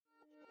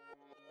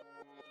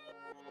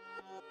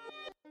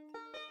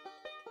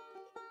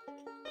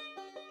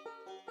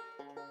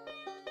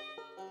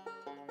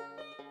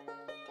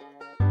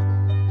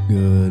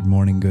Good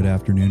morning, good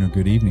afternoon, or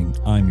good evening.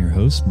 I'm your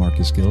host,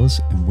 Marcus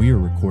Gillis, and we are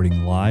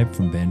recording live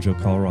from Banjo,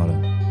 Colorado.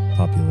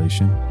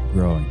 Population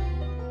growing.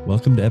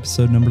 Welcome to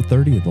episode number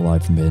 30 of the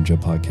Live from Banjo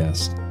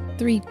podcast.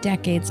 3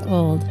 decades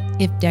old,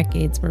 if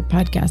decades were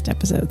podcast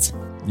episodes.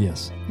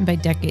 Yes. And by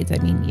decades, I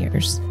mean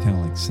years. Kind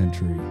of like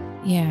century.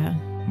 Yeah.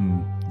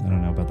 I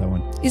don't know about that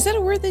one. Is that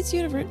a word that's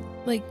universal?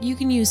 Like, you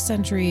can use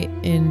century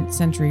in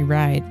century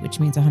ride, which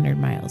means 100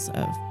 miles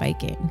of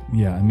biking.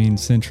 Yeah, I mean,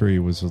 century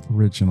was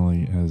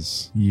originally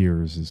as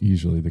years is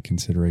usually the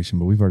consideration,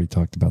 but we've already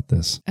talked about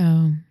this.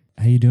 Oh.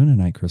 How you doing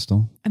tonight,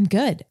 Crystal? I'm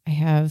good. I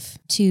have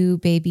 2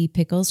 baby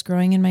pickles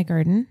growing in my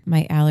garden.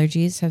 My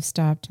allergies have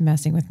stopped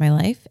messing with my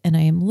life, and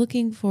I am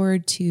looking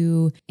forward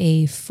to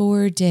a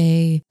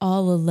 4-day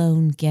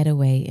all-alone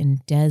getaway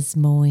in Des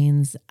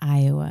Moines,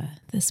 Iowa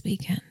this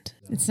weekend.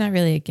 It's not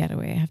really a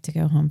getaway. I have to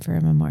go home for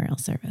a memorial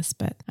service,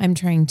 but I'm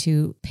trying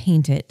to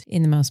paint it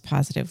in the most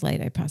positive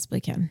light I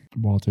possibly can.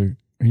 Walter,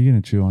 are you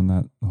going to chew on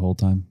that the whole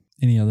time?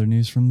 Any other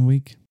news from the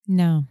week?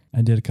 No.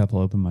 I did a couple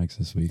open mics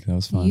this week. That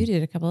was fun. You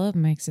did a couple of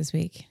mics this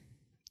week.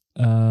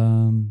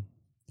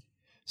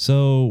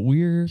 So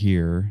we're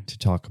here to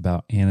talk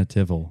about Anna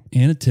Tivel.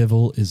 Anna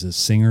Tivel is a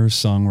singer,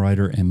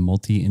 songwriter, and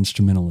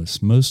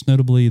multi-instrumentalist, most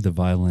notably the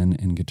violin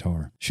and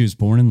guitar. She was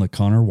born in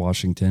LaConner,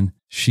 Washington.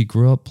 She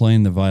grew up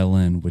playing the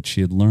violin, which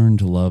she had learned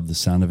to love the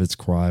sound of its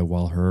cry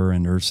while her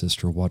and her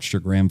sister watched her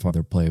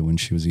grandfather play when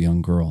she was a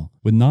young girl.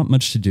 With not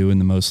much to do in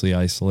the mostly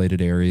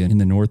isolated area in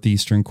the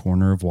northeastern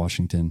corner of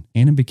Washington,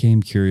 Anna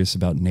became curious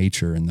about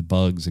nature and the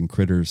bugs and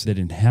critters that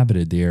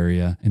inhabited the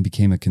area and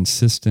became a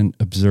consistent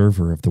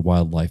observer of the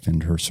wildlife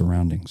and her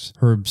surroundings.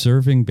 Her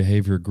observing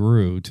behavior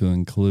grew to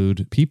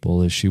include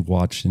people as she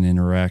watched and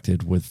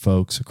interacted with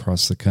folks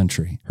across the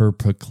country. Her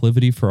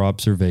proclivity for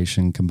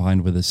observation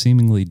combined with a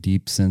seemingly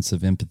deep sense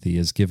of empathy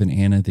has given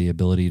Anna the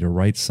ability to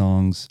write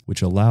songs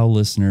which allow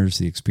listeners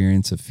the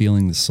experience of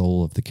feeling the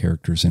soul of the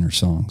characters in her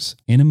songs.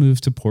 Anna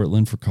moved to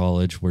Portland for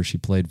college, where she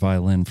played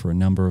violin for a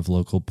number of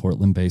local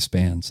Portland-based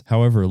bands.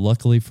 However,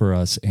 luckily for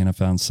us, Anna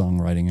found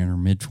songwriting in her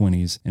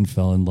mid-20s and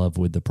fell in love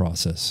with the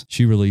process.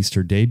 She released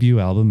her debut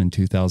album in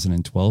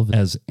 2012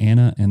 as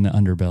Anna and the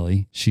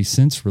Underbelly. She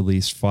since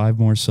released 5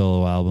 more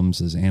solo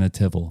albums as Anna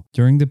Tivel.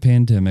 During the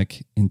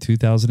pandemic, in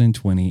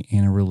 2020,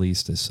 Anna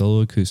released a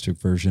solo acoustic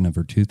version of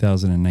her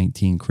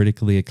 2019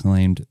 critically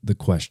acclaimed The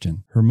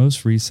Question. Her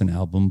most recent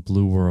album,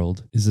 Blue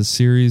World, is a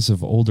series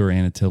of older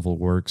Anna Tivel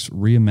works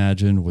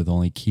reimagined with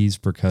only keys,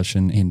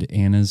 percussion, and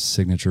Anna's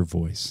signature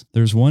voice.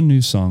 There's one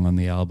new song on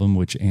the album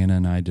which Anna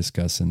and I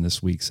discuss in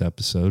this week's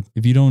episode.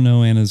 If you don't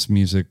know Anna's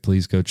music,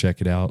 please go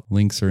check it out.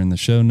 Links are in the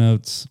show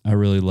notes. I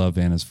really love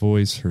Anna's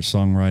voice, her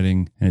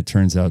songwriting, and it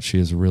turns out she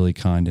is a really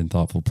kind and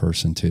thoughtful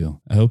person too.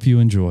 I hope you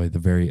enjoy the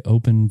very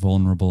open,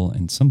 vulnerable,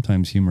 and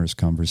sometimes humorous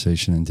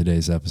conversation in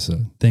today's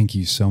episode. Thank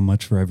you so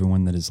much for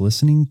everyone that is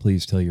listening.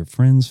 Please tell your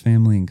friends,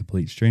 family, and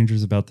complete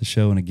strangers about the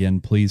show. And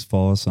again, please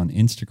follow us on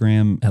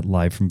Instagram at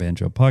Live from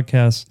Banjo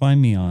Podcast.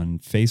 Find me on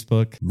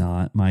Facebook,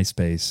 not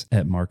MySpace,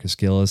 at Marcus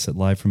Gillis at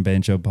Live from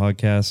Banjo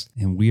Podcast.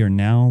 And we are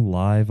now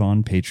live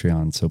on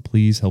Patreon. So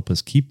please help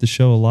us keep the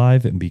show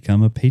alive and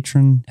become a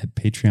patron at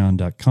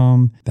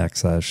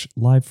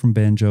patreon.com/Live from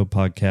Banjo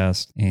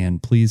Podcast.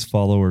 And please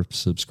follow or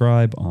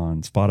subscribe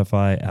on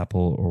Spotify,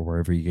 Apple, or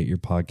wherever you get your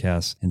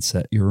podcasts, and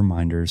set your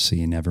reminders so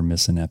you never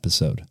miss an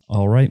episode.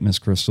 All right, Miss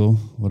Crystal,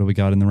 what do we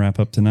got in the wrap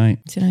up tonight?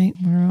 Tonight,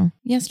 tomorrow,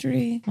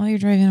 yesterday, while you're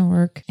driving to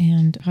work,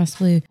 and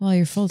possibly while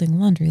you're folding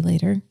laundry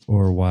later.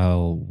 Or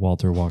while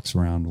Walter walks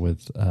around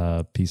with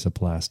a piece of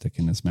plastic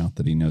in his mouth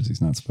that he knows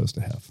he's not supposed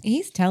to have.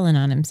 He's telling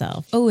on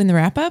himself. Oh, in the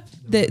wrap up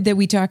that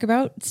we talk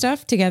about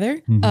stuff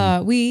together,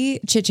 we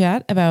chit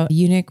chat about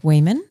Eunice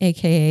Wayman,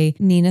 aka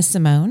Nina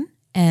Simone,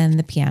 and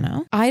the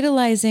piano.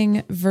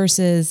 Idolizing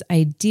versus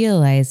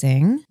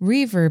idealizing.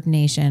 Reverb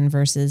Nation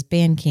versus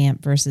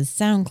Bandcamp versus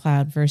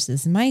SoundCloud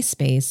versus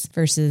MySpace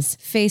versus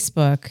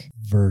Facebook.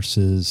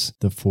 Versus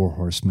the 4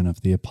 horsemen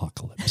of the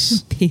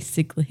apocalypse.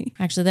 Basically.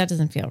 Actually, that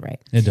doesn't feel right.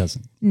 It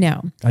doesn't.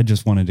 No. I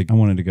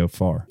wanted to go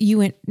far. You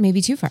went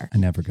maybe too far. I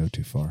never go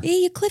too far. Yeah,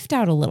 you cliffed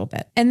out a little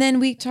bit. And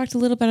then we talked a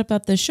little bit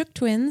about the Shook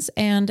Twins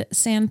and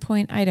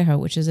Sandpoint, Idaho,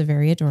 which is a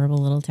very adorable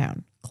little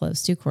town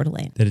close to Coeur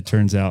d'Alene. That it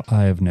turns out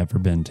I have never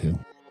been to.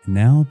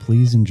 Now,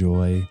 please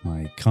enjoy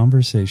my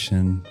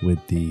conversation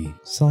with the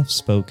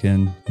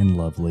soft-spoken and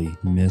lovely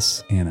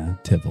Miss Anna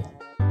Tivel.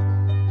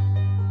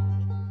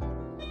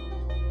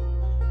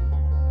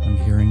 I'm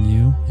hearing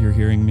you. You're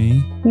hearing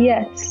me.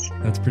 Yes.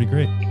 That's pretty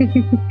great.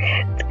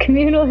 It's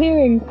communal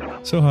hearing.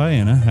 So hi,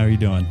 Anna. How are you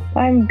doing?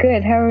 I'm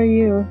good. How are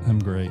you? I'm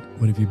great.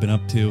 What have you been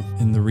up to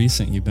in the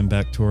recent? You've been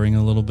back touring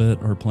a little bit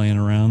or playing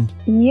around?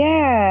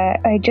 Yeah,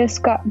 I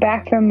just got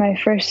back from my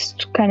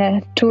first kind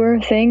of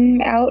tour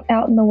thing out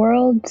in the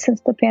world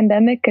since the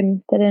pandemic,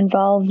 and that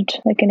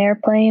involved like an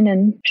airplane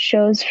and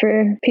shows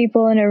for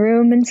people in a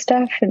room and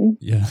stuff. And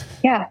yeah,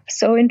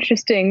 so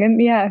interesting.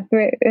 And yeah,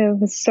 it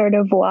was sort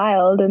of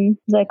wild. And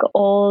like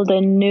old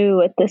and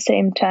new at the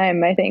same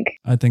time, I think.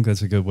 I think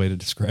that's a good way to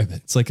describe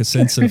it. It's like a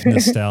sense of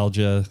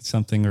nostalgia,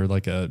 something, or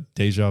like a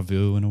deja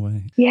vu in a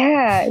way.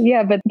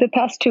 Yeah. But the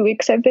past 2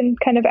 weeks I've been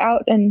kind of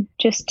out, and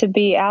just to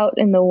be out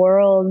in the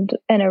world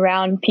and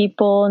around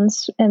people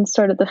and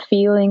sort of the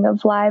feeling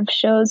of live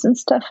shows and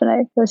stuff. And I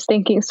was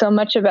thinking so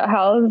much about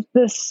how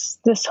this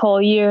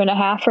whole year and a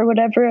half or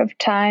whatever of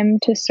time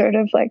to sort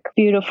of like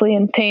beautifully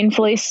and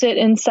painfully sit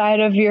inside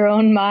of your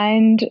own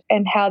mind,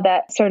 and how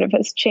that sort of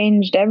has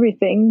changed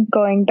everything,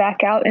 going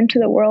back out into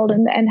the world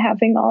and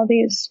having all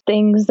these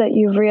things that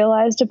you've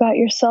realized about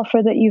yourself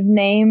or that you've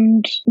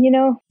named, you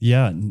know?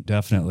 Yeah,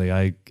 definitely.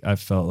 I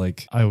felt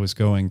like I was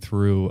going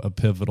through a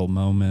pivotal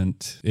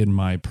moment in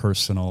my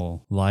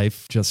personal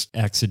life, just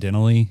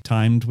accidentally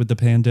timed with the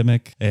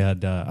pandemic.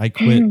 And I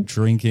quit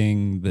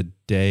drinking the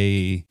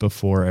day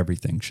before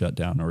everything shut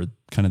down, or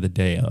kind of the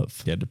day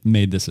of. I had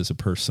made this as a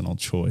personal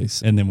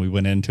choice. And then we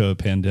went into a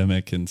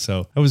pandemic. And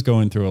so I was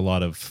going through a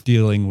lot of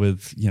dealing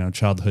with,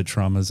 childhood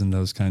traumas and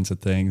those kinds of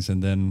things.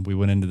 And then we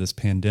went into this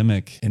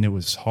pandemic, and it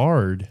was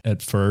hard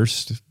at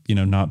first,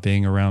 not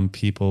being around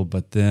people.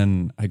 But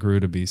then I grew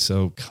to be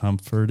so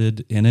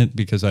comforted in it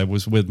because I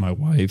was with my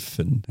wife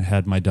and I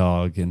had my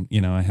dog, and,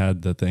 I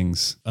had the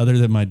things other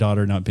than my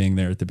daughter not being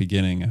there at the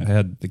beginning. I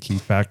had the key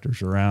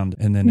factors around.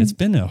 And then it's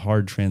been a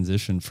hard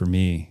transition for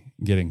me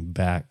getting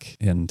back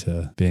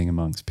into being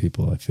amongst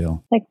people, I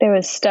feel. Like there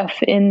was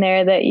stuff in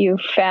there that you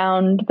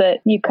found that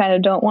you kind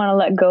of don't want to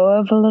let go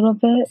of a little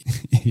bit.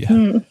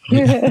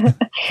 Yeah,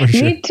 for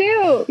sure. Me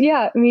too.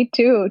 Yeah, me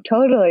too.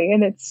 Totally.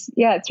 And it's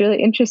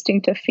really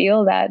interesting to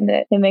feel that. And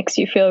it makes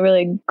you feel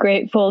really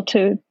grateful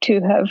to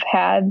have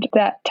had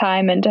that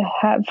time, and to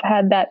have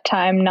had that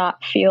time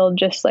not feel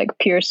just like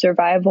pure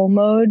survival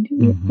mode,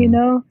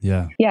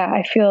 Yeah. Yeah,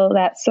 I feel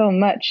that so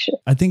much.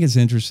 I think it's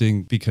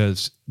interesting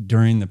because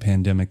during the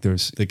pandemic,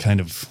 there's the kind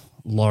of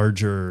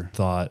larger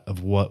thought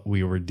of what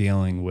we were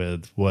dealing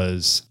with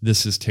was,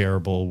 this is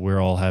terrible. We're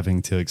all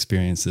having to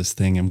experience this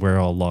thing and we're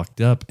all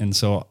locked up. And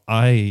so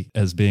I,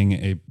 as being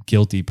a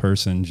guilty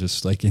person,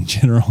 just like in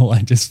general, I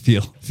just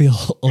feel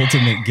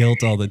ultimate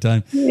guilt all the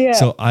time. Yeah.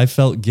 So I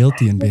felt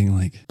guilty in being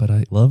like, but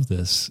I love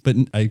this. But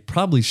I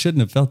probably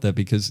shouldn't have felt that,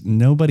 because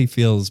nobody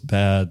feels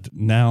bad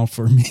now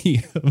for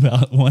me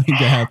about wanting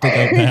to have to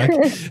go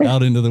back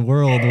out into the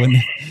world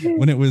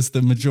when it was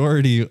the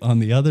majority on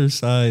the other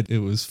side. It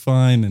was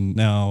fine. And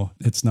now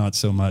it's not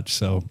so much.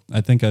 So I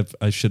think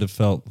I should have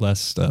felt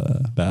less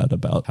bad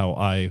about how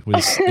I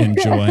was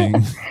enjoying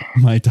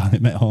my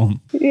time at home.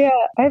 Yeah,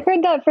 I've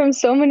heard that from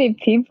so many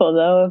people,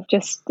 though, of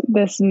just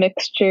this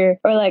mixture,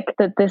 or like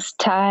that this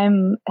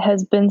time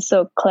has been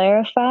so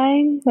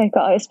clarifying, like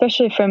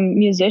especially from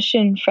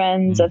musician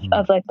friends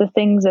of like the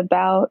things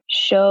about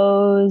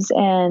shows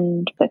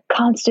and the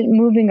constant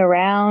moving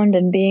around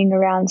and being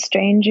around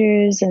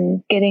strangers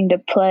and getting to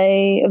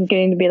play, of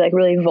getting to be like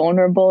really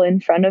vulnerable in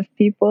front of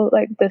people,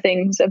 like the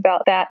things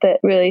about that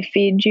really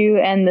feed you,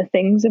 and the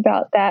things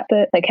about that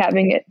like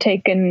having it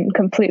taken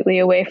completely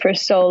away for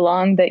so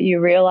long that you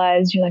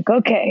realize you're like,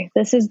 okay,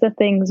 this is the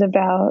things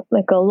about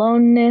like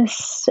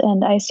aloneness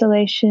and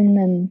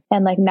isolation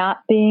and like not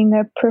being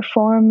a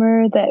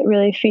performer that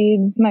really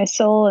feed my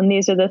soul, and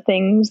these are the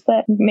things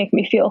that make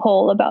me feel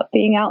whole about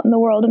being out in the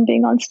world and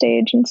being on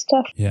stage and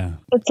stuff. Yeah,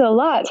 it's a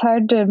lot. It's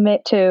hard to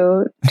admit,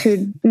 to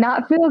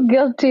not feel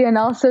guilty, and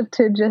also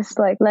to just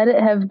like let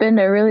it have been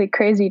a really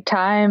crazy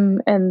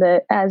time, and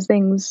that as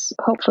things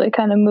hopefully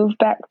kind of move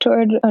back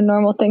toward a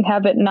normal thing,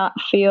 have it not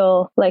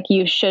feel like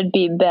you should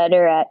be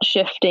better at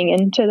shifting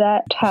into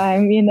that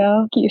time,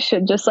 You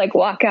should just like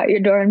walk out your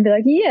door and be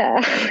like,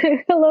 yeah,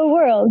 hello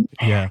world.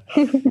 Yeah.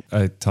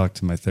 I talked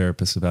to my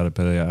therapist about it,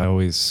 but I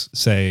always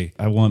say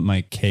I want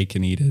my cake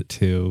and eat it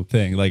too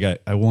thing. Like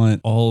I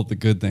want all the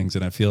good things,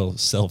 and I feel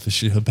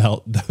selfish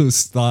about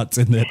those thoughts,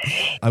 and that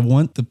I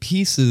want the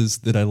pieces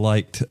that I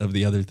liked of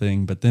the other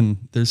thing, but then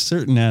there's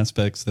certain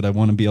aspects that I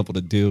want to be able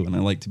to do, and I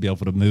like to be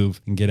able to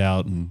move and get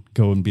out and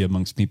go and be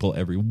amongst people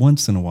every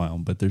once in a while,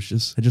 but I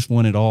just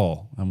want it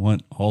all. I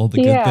want all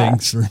the good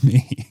things for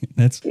me.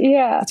 That's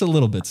a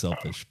little bit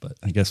selfish, but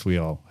I guess we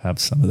all have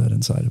some of that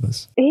inside of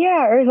us.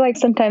 Yeah, or like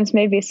sometimes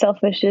maybe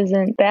selfish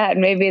isn't bad.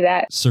 Maybe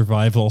that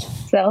survival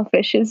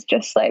selfish is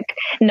just like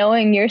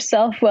knowing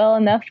yourself well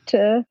enough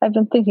to, I've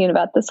been thinking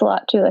about this a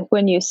lot too, like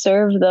when you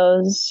serve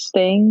those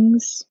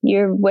things,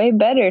 you're way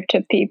better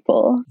to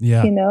people.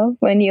 Yeah.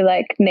 When you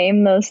like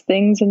name those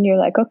things and you're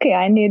like, okay,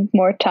 I need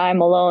more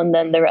time alone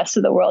than the rest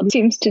of the world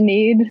seems to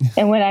need.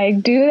 And when I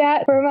do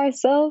that for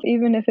myself,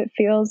 even if it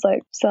feels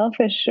like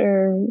selfish,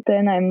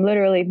 then I'm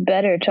literally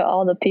better to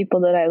all the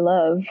people that I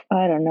love.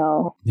 I don't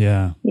know.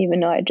 Yeah. Even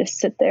though I just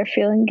sit there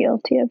feeling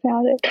guilty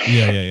about it.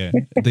 Yeah.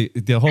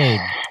 The whole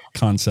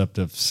concept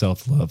of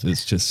self-love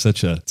is just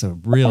it's a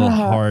real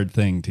hard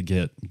thing to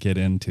get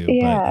into.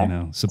 Yeah.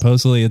 But,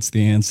 supposedly it's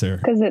the answer.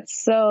 Because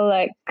it's so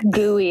like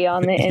gooey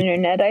on the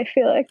internet. I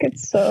feel like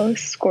it's so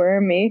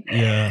squirmy.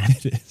 Yeah,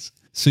 it is.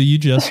 So you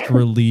just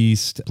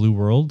released Blue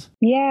World?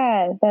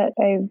 Yeah, that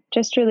I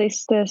just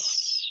released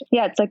this.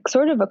 Yeah, it's like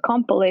sort of a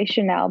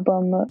compilation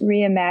album,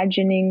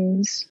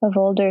 reimaginings of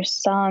older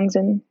songs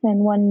and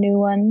one new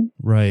one.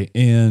 Right.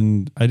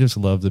 And I just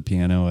love the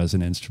piano as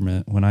an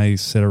instrument. When I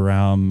sit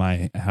around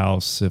my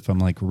house, if I'm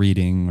like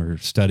reading or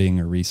studying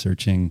or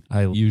researching,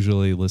 I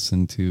usually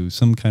listen to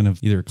some kind of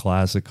either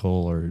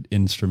classical or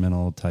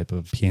instrumental type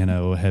of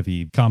piano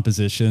heavy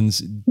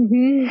compositions.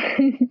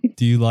 Mm-hmm.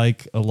 Do you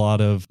like a lot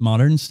of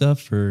modern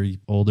stuff or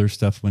older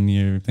stuff when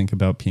you think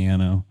about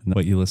piano and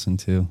what you listen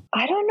to?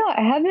 I don't know.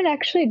 I haven't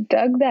actually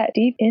dug that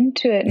deep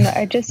into it. And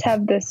I just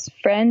have this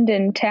friend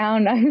in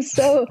town.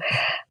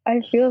 I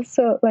feel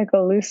so like a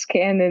loose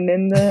cannon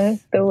in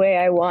the way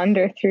I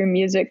wander through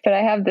music. But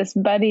I have this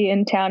buddy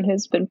in town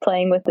who's been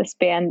playing with this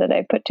band that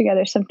I put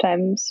together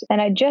sometimes.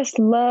 And I just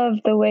love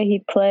the way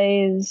he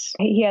plays.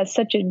 He has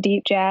such a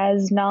deep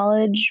jazz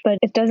knowledge, but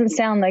it doesn't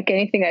sound like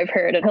anything I've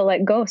heard. And he'll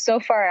like go so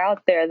far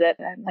out there that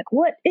I'm like,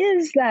 what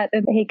is that?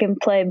 And he can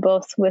play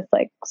both with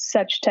like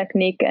such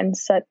technique and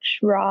such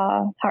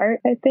raw heart,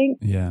 I think.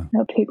 Yeah. I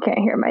hope you can't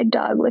hear my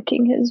dog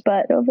licking his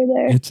butt over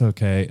there. It's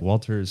okay.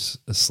 Walter's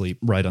asleep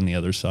right on the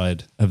other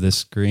side of this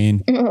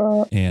screen.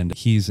 And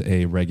he's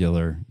a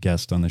regular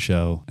guest on the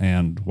show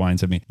and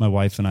whines at me. My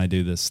wife and I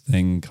do this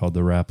thing called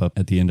the wrap up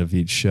at the end of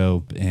each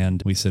show.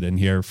 And we sit in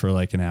here for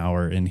like an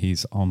hour and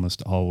he's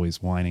almost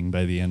always whining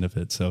by the end of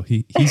it. So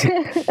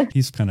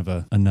he's kind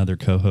of another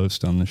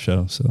co-host on the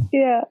show. So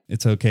yeah,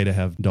 it's okay to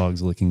have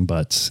dogs licking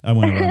butts. I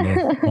went around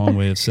a long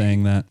way of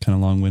saying that, kind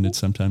of long-winded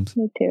sometimes.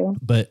 Me too.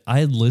 But I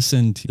had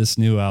listened to this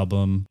new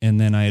album and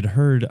then I had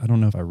heard, I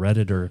don't know if I read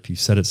it or if you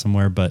said it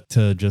somewhere, but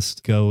to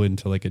just go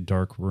into like a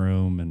dark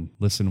room and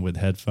listen with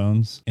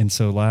headphones. And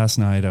so last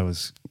night I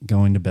was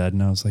going to bed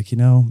and I was like,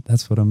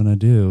 that's what I'm going to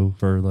do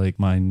for like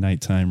my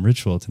nighttime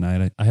ritual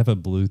tonight. I have a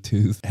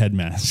Bluetooth head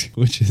mask,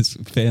 which is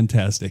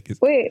fantastic.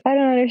 Wait, I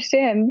don't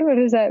understand. What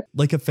is that?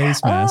 Like a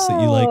face mask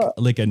that you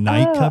like a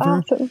night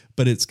cover, awesome.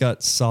 But it's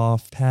got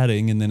soft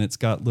padding and then it's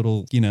got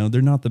little,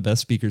 they're not the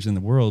best speakers in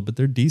the world, but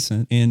they're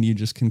decent. And you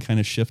just can kind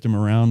of shift them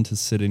around to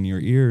sit in your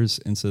ears.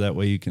 And so that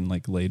way you can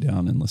like lay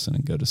down and listen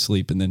and go to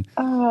sleep. And then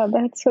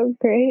that's so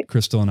great.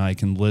 Crystal and I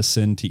can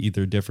listen to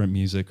either different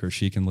music or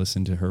she can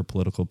listen to her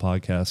political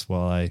podcast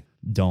while I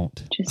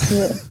don't.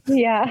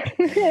 Yeah.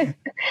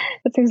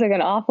 That seems like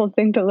an awful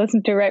thing to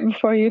listen to right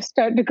before you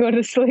start to go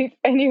to sleep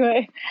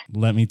anyway.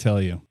 Let me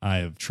tell you, I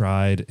have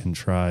tried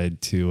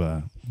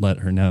to let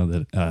her know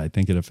that I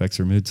think it affects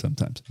her mood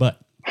sometimes. But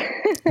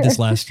this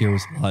last year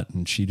was a lot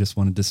and she just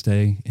wanted to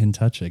stay in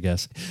touch, I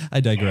guess.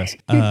 I digress.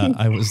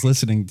 I was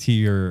listening to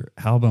your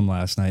album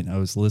last night and I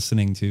was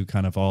listening to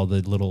kind of all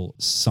the little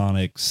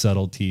sonic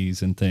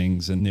subtleties and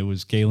things. And it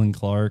was Galen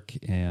Clark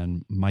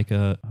and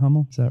Micah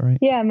Hummel. Is that right?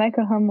 Yeah,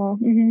 Micah Hummel.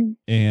 Mm-hmm.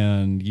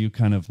 And you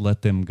kind of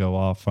let them go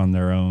off on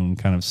their own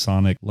kind of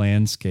sonic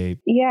landscape.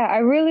 Yeah, I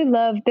really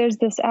love, there's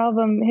this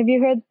album. Have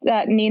you heard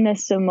that Nina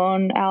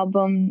Simone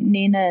album,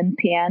 Nina and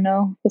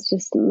Piano? It's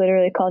just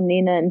literally called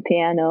Nina and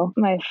Piano.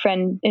 My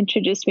friend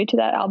introduced me to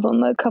that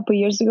album a couple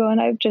years ago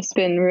and I've just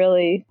been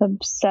really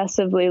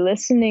obsessively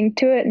listening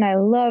to it, and I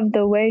love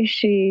the way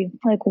she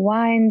like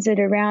winds it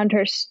around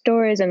her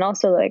stories, and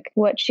also like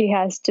what she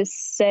has to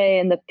say,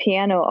 and the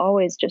piano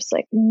always just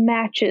like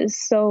matches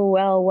so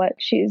well what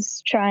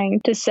she's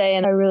trying to say.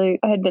 And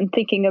I had been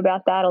thinking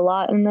about that a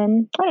lot. And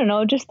then I don't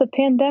know, just the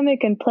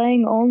pandemic and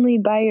playing only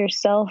by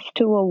yourself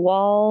to a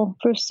wall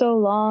for so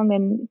long,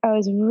 and I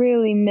was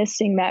really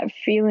missing that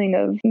feeling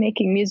of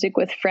making music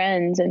with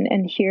friends and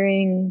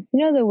hearing,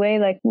 the way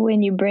like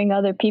when you bring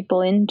other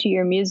people into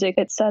your music,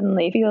 it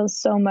suddenly feels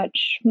so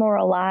much more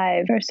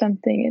alive or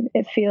something.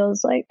 It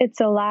feels like it's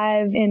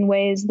alive in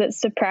ways that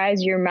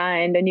surprise your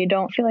mind and you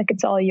don't feel like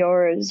it's all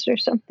yours or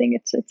something.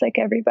 It's like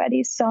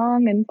everybody's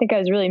song. And I think I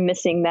was really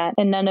missing that.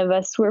 And none of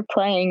us were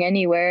playing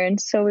anywhere. And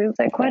so we was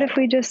like, what if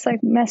we just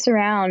like mess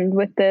around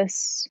with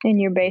this in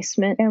your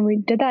basement? And we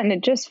did that. And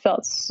it just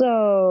felt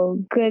so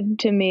good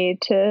to me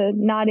to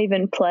not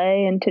even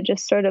play and to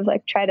just sort of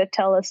like try to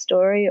tell a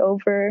story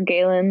over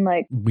Galen,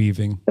 like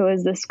weaving. It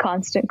was this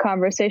constant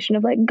conversation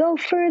of like, go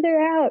further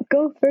out,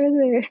 go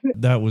further.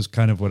 That was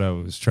kind of what I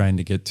was trying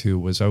to get to,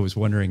 was I was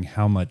wondering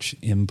how much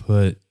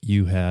input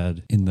you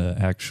had in the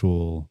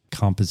actual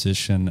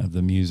composition of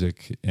the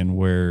music and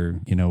where,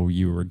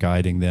 you were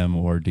guiding them,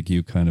 or did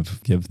you kind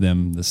of give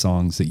them the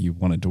songs that you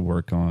wanted to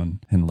work on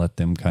and let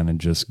them kind of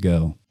just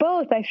go?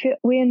 Both. I feel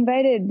we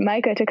invited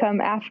Micah to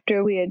come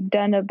after we had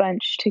done a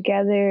bunch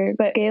together,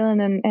 but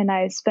Galen and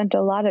I spent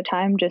a lot of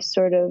time just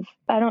sort of,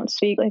 I don't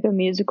speak like a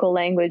musical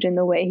language in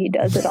the way he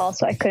does it all,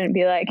 so I couldn't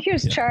be like,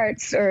 here's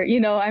charts, or,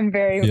 I'm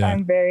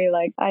very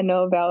like, I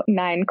know about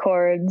 9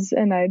 chords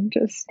and I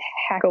just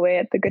hack away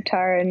at the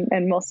guitar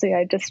and mostly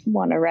I just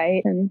want to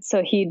write. And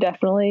so he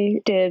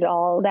definitely did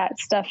all that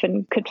stuff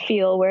and could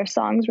feel where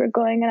songs were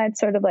going, and I'd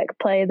sort of like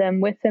play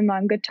them with him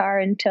on guitar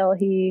until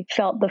he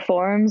felt the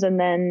forms, and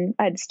then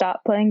I'd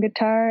stop playing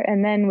guitar,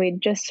 and then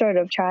we'd just sort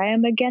of try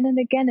them again and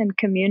again and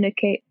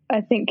communicate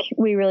I think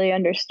we really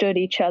understood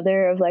each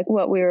other of like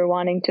what we were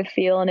wanting to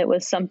feel. And it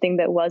was something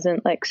that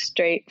wasn't like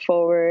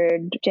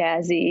straightforward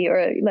jazzy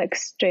or like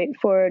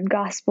straightforward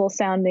gospel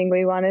sounding.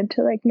 We wanted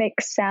to like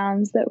make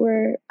sounds that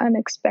were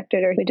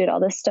unexpected, or we did all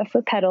this stuff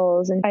with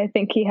pedals. And I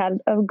think he had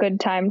a good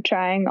time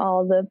trying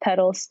all the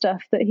pedal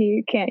stuff that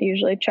he can't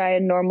usually try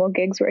in normal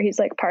gigs where he's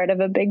like part of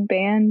a big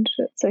band.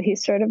 So he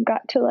sort of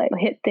got to like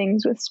hit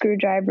things with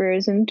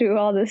screwdrivers and do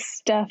all this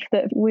stuff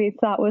that we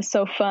thought was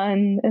so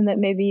fun and that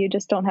maybe you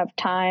just don't have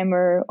time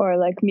or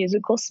like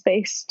musical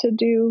space to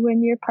do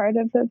when you're part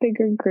of a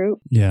bigger group.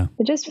 Yeah.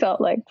 It just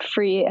felt like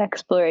free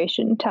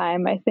exploration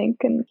time, I think.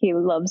 And he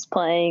loves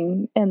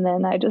playing. And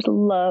then I just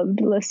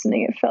loved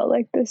listening. It felt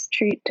like this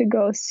treat to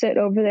go sit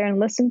over there and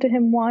listen to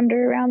him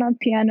wander around on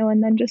piano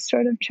and then just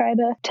sort of try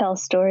to tell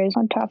stories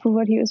on top of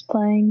what he was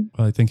playing.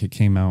 Well, I think it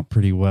came out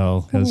pretty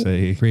well as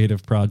a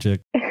creative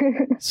project.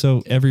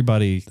 So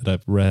everybody that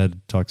I've read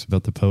talks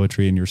about the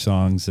poetry in your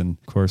songs. And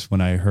of course,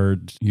 when I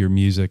heard your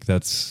music,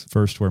 that's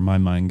first where my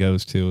mind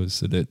goes to,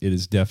 is that it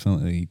is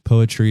definitely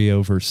poetry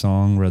over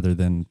song rather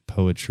than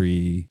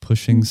poetry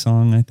pushing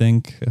song, I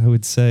think I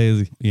would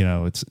say. You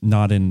know, it's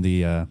not in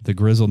the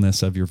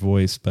grizzleness of your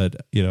voice, but,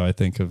 you know, I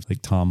think of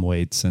like Tom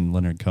Waits and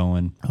Leonard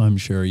Cohen. I'm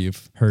sure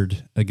you've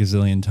heard a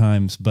gazillion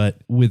times. But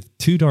with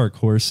Two Dark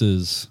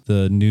Horses,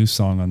 the new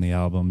song on the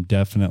album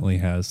definitely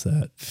has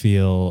that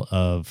feel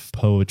of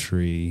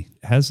poetry.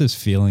 Has this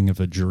feeling of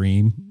a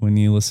dream when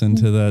you listen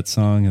to that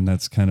song, and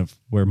that's kind of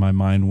where my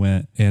mind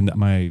went. And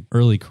my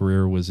early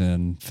career was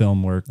in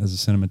film work as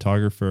a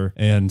cinematographer,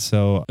 and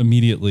so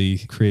immediately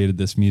created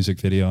this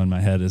music video in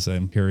my head as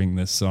I'm hearing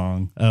this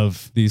song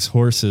of these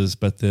horses,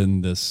 but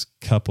then this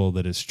couple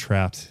that is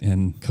trapped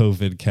in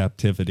COVID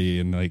captivity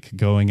and like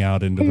going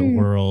out into the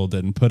world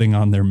and putting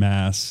on their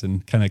masks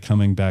and kind of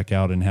coming back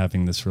out and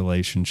having this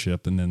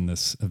relationship, and then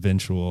this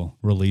eventual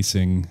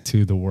releasing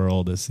to the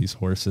world as these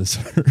horses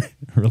are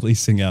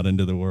releasing out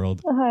into the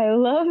world. I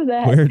love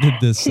that. Where did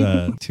this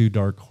Two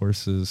Dark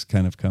Horses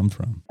kind of come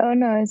from? Oh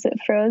no, is it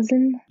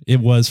Frozen?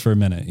 It was for a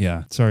minute,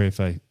 yeah. Sorry if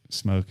I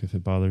smoke, if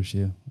it bothers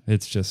you.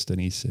 It's just an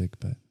e-cig,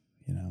 but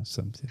you know,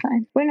 something.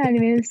 Fine. We're not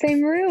even in the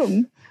same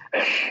room.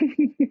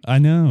 I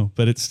know,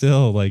 but it's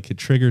still like it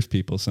triggers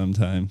people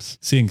sometimes.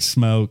 Seeing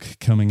smoke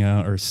coming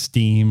out or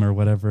steam or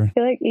whatever. I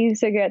feel like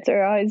e-cigarettes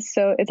are always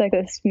it's like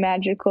this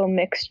magical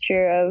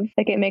mixture of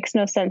like, it makes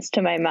no sense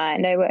to my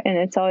mind. And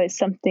it's always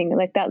something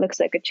like that looks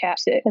like a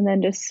chapstick, and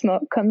then just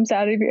smoke comes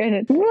out of your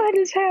head. What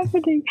is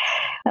happening?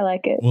 I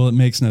like it. Well, it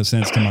makes no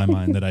sense to my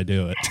mind that I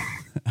do it.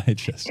 I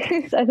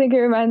think it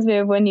reminds me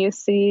of when you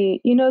see,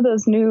 you know,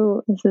 those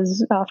new, this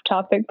is off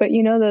topic, but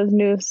you know, those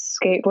new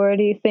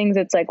skateboardy things.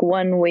 It's like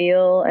one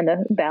wheel and a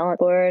balance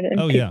board,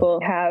 and people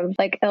have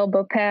like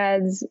elbow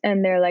pads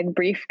and they're like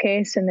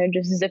briefcase and they're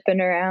just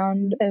zipping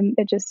around, and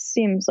it just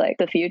seems like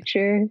the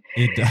future.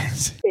 It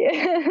does.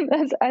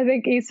 Yeah, I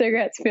think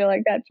e-cigarettes feel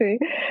like that too.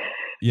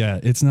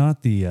 Yeah, it's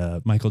not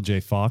the Michael J.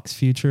 Fox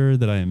future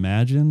that I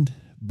imagined,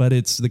 but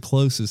it's the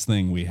closest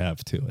thing we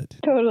have to it.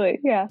 Totally.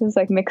 Yeah. It's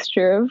like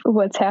mixture of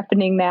what's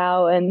happening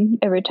now. And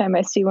every time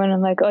I see one,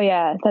 I'm like, oh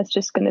yeah, that's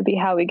just going to be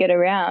how we get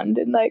around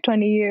in like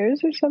 20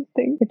 years or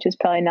something, which is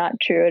probably not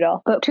true at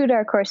all. But Two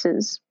Dark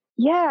Horses.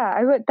 Yeah,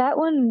 I wrote that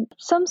one.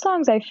 Some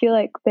songs I feel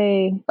like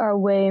they are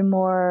way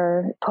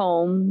more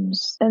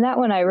poems. And that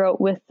one I wrote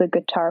with the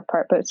guitar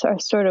part, but I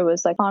sort of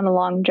was like on a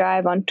long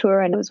drive on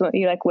tour. And it was when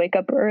you like wake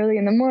up early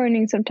in the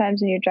morning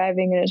sometimes when you're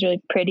driving, and it was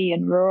really pretty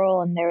and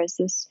rural. And there was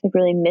this like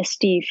really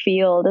misty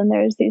field. And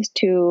there's these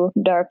two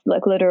dark,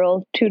 like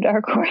literal two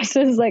dark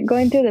horses like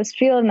going through this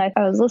field. And I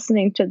was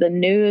listening to the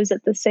news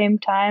at the same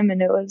time.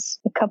 And it was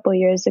a couple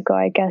years ago,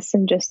 I guess,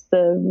 and just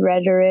the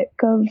rhetoric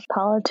of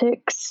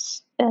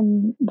politics.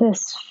 And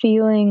this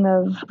feeling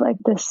of like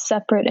this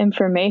separate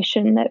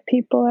information that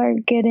people are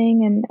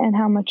getting, and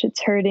how much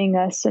it's hurting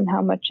us and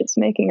how much it's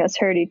making us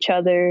hurt each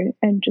other.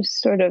 And just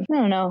sort of, I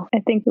don't know, I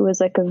think it was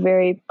like a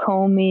very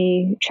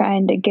poemy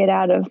trying to get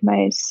out of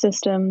my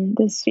system,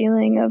 this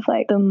feeling of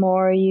like the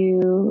more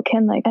you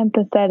can like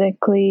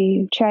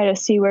empathetically try to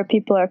see where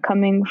people are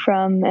coming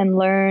from and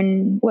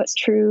learn what's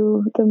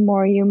true, the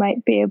more you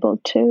might be able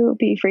to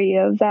be free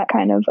of that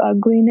kind of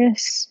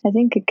ugliness. I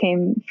think it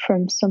came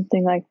from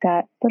something like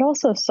that. But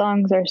also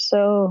songs are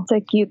so, it's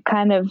like you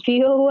kind of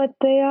feel what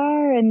they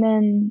are, and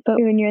then, but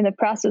when you're in the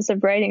process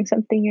of writing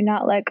something, you're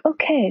not like,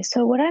 okay,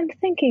 so what I'm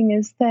thinking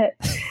is that,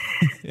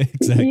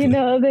 exactly. You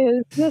know,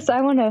 there's this,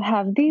 I want to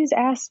have these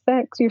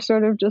aspects. You're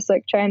sort of just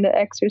like trying to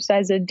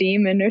exercise a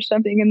demon or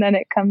something, and then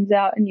it comes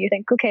out and you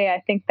think, okay,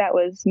 I think that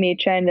was me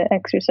trying to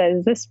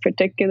exercise this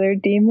particular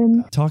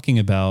demon. Talking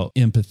about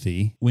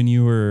empathy, when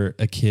you were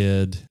a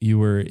kid, you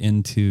were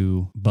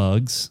into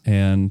bugs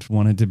and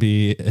wanted to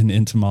be an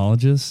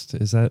entomologist.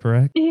 Is that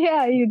correct?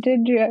 Yeah, you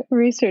did your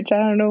research. I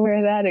don't know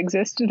where that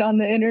existed on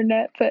the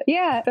internet, but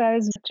yeah, I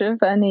was such a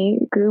funny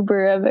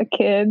goober of a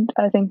kid.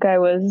 I think I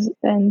was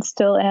and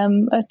still am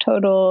am a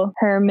total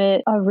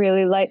hermit. I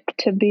really like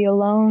to be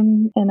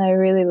alone, and I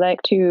really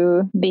like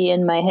to be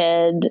in my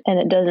head, and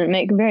it doesn't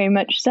make very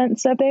much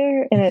sense up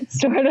there. And it's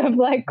sort of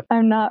like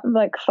I'm not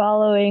like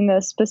following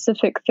a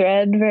specific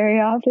thread very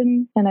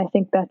often. And I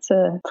think that's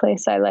a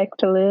place I like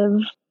to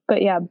live.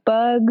 But yeah,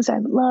 bugs. I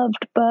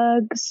loved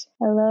bugs.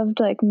 I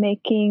loved like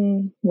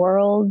making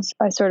worlds.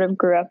 I sort of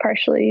grew up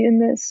partially in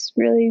this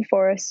really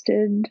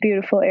forested,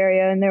 beautiful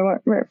area, and there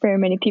weren't very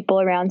many people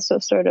around. So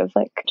sort of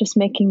like just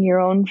making your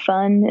own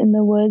fun in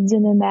the woods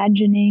and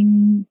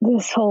imagining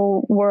this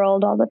whole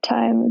world all the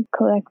time,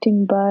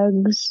 collecting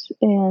bugs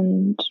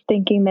and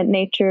thinking that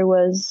nature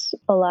was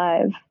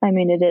alive. I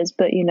mean, it is,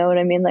 but you know what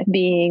I mean? Like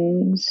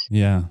beings,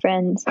 Yeah.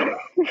 friends.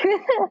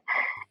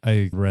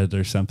 I read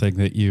or something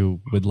that you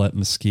would let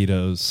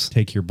mosquitoes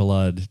take your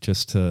blood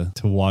just to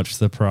watch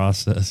the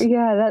process.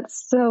 Yeah,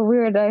 that's so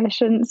weird. I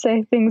shouldn't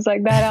say things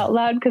like that out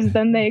loud because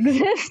then they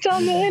exist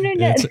on the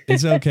internet.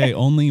 It's okay.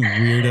 Only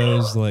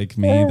weirdos like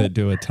me that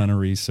do a ton of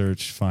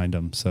research find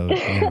them. So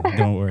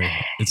don't worry.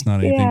 It's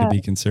not anything to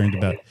be concerned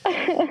about.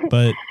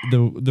 But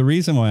the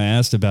reason why I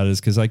asked about it is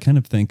because I kind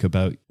of think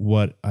about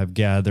what I've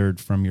gathered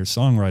from your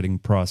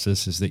songwriting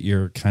process is that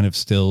you're kind of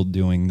still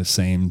doing the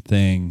same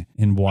thing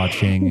in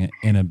watching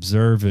and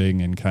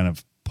observing and kind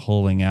of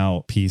pulling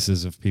out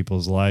pieces of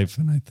people's life.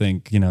 And I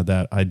think,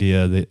 that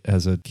idea that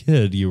as a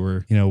kid, you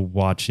were,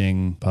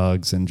 watching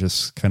bugs and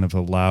just kind of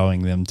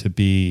allowing them to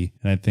be.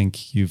 And I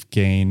think you've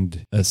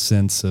gained a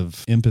sense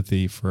of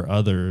empathy for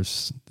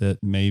others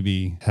that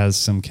maybe has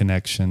some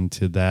connection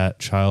to that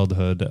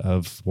childhood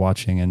of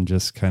watching and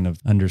just kind of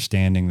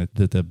understanding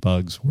that the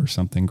bugs were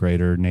something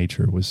greater,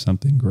 nature was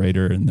something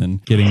greater, and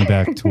then getting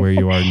back to where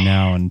you are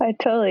now. And I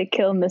totally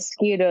kill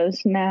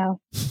mosquitoes now.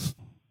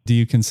 Do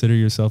you consider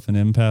yourself an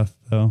empath,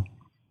 though,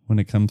 when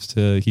it comes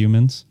to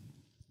humans?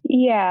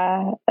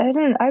 Yeah,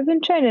 I've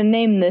been trying to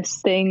name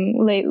this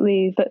thing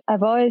lately, but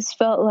I've always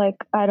felt like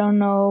I don't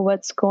know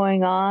what's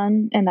going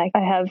on. And I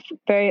have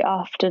very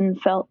often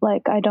felt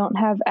like I don't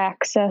have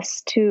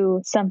access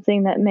to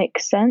something that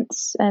makes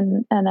sense.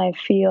 And I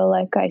feel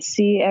like I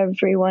see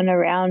everyone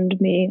around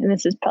me. And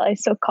this is probably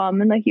so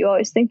common. Like you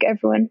always think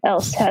everyone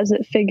else has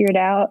it figured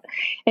out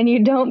and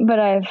you don't. But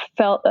I've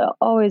felt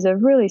always a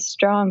really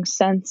strong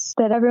sense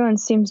that everyone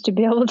seems to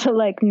be able to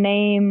like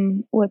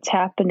name what's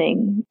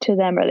happening to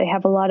them, or they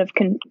have a lot of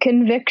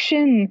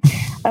conviction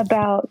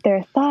about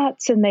their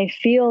thoughts, and they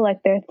feel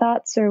like their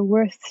thoughts are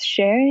worth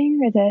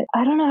sharing, or that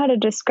I don't know how to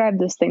describe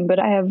this thing, but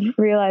I have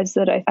realized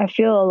that I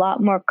feel a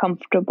lot more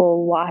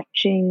comfortable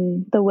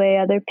watching the way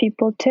other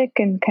people tick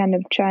and kind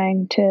of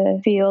trying to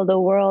feel the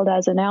world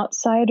as an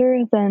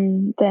outsider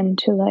than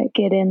to like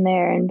get in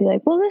there and be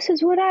like, well, this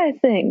is what I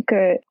think.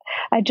 Or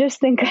I just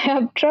think I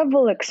have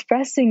trouble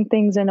expressing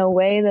things in a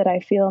way that I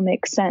feel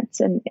makes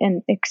sense. And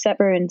except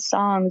for in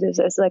songs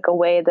is like a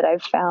way that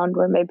I've found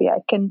where maybe I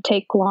can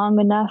take long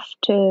enough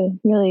to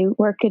really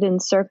work it in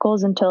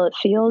circles until it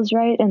feels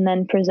right and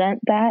then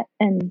present that.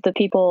 And the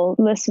people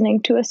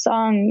listening to a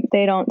song,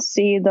 they don't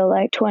see the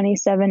like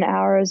 27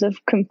 hours of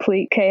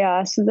complete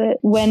chaos that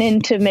went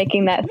into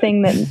making that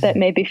thing that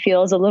maybe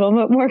feels a little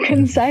bit more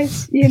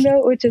concise,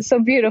 which is so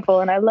beautiful.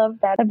 And I love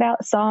that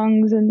about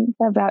songs and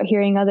about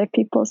hearing other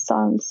people's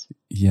songs.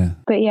 Yeah.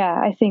 But yeah,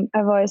 I think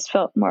I've always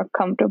felt more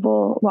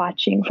comfortable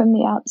watching from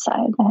the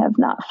outside. I have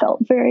not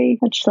felt very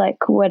much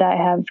like what I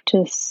have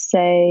to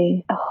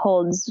say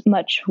holds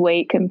much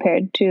weight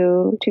compared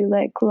to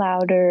like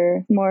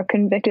louder, more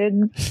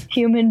convicted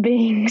human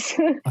beings.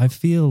 I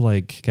feel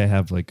like I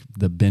have like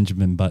the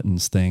Benjamin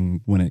Buttons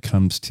thing when it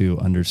comes to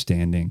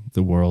understanding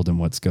the world and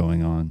what's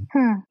going on.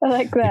 I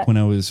like that. Like when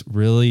I was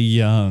really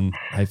young,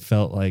 I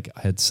felt like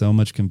I had so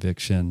much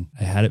conviction.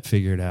 I had it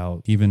figured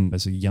out. Even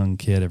as a young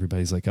kid,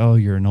 everybody's like, oh,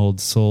 you're an old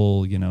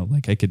soul.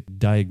 Like I could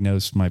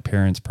diagnose my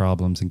parents'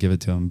 problems and give it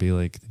to them and be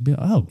like,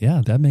 oh,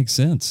 yeah, that makes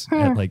sense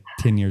at like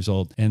 10 years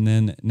old. And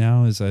then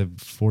now as I'm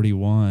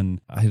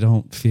 41, I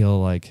don't feel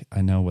like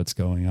I know what's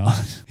going on.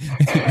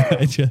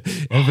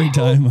 Every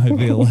time I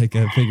feel like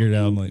I figured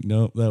out, I'm like,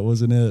 nope, that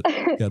wasn't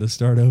it. Got to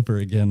start over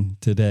again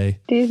today.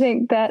 Do you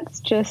think that's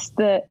just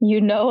that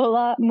you know a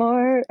lot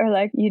more, or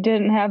like you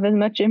didn't have as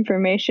much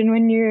information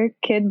when you were a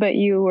kid, but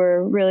you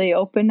were really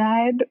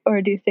open-eyed?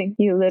 Or do you think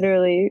you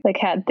literally like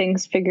had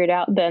things figured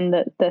out then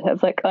that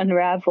have like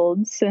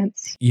unraveled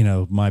since?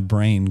 My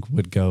brain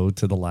would go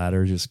to the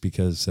latter just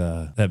because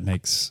that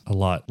makes a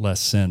lot less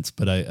sense.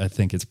 But I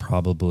think it's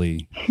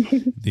probably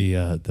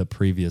the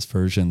previous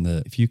version,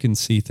 that if you can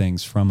see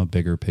things from a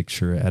bigger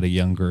picture at a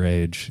younger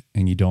age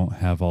and you don't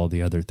have all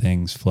the other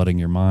things flooding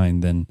your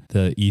mind, then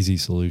the easy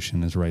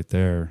solution is right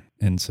there.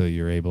 And so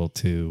you're able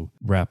to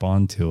wrap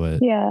onto it.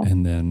 Yeah.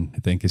 And then I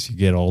think as you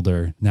get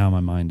older, now my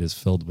mind is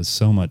filled with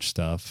so much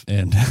stuff,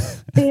 and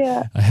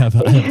yeah. I have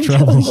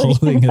trouble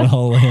holding it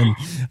all in.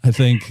 I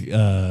think,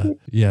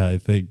 I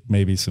think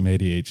maybe some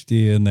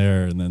ADHD in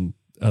there, and then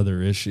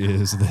other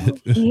issues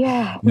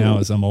that now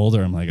as I'm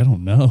older, I'm like, I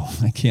don't know.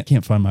 I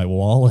can't find my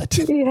wallet.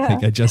 Yeah.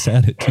 Like I just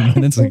had it 2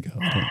 minutes ago.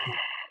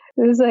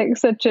 It was like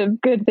such a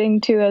good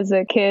thing too as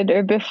a kid,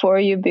 or before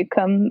you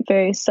become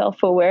very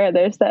self-aware.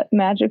 There's that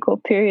magical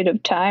period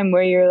of time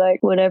where you're like,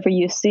 whatever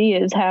you see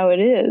is how it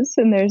is.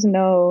 And there's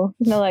no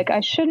like,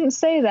 I shouldn't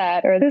say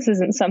that, or this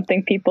isn't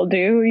something people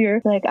do.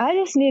 You're like, I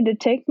just need to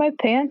take my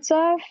pants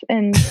off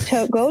and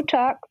go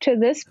talk to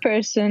this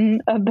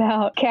person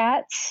about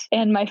cats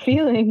and my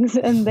feelings,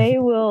 and they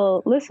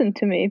will listen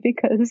to me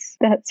because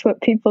that's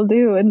what people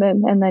do. And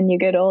then you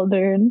get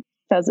older, and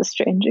that's a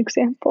strange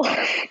example.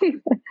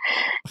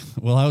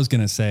 Well, I was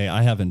going to say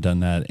I haven't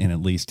done that in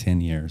at least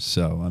 10 years.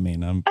 So, I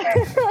mean, I'm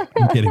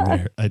getting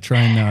there. I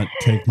try not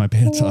to take my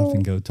pants off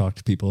and go talk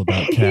to people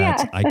about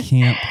cats. Yeah. I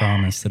can't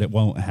promise that it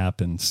won't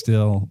happen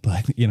still,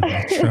 but,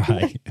 I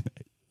try.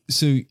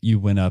 So you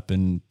went up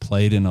and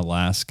played in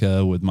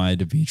Alaska with Maya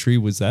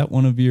DeVitri. Was that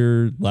one of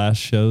your last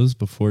shows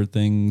before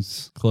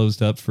things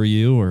closed up for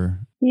you, or?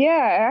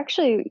 Yeah, I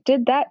actually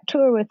did that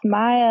tour with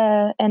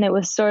Maya, and it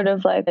was sort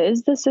of like,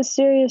 is this a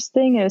serious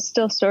thing? It was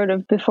still sort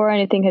of before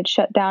anything had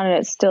shut down, and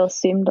it still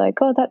seemed like,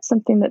 oh, that's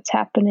something that's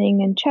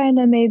happening in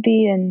China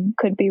maybe, and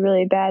could be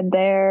really bad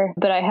there.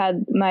 But I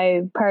had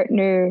my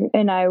partner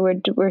and I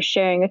were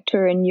sharing a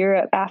tour in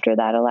Europe after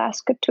that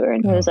Alaska tour,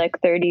 and it was like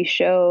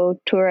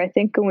 30-show tour, I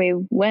think. And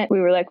we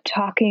were like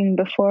talking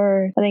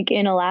before, I think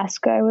in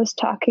Alaska, I was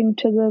talking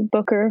to the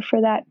booker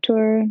for that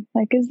tour,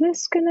 like,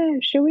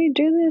 should we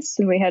do this?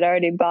 And we had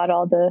already bought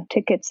all the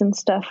tickets and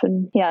stuff,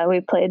 and yeah, we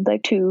played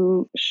like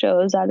 2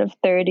 shows out of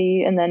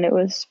 30, and then it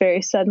was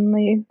very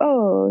suddenly,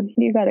 oh,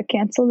 you got to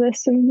cancel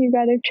this and you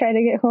got to try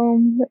to get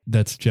home.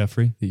 That's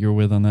Jeffrey that you're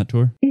with on that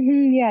tour?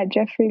 Mm-hmm, yeah,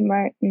 Jeffrey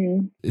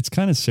Martin. It's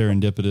kind of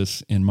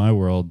serendipitous in my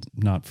world,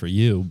 not for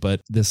you,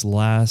 but this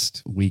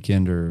last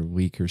weekend or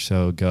week or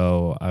so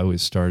ago, I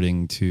was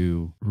starting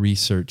to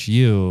research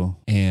you,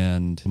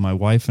 and my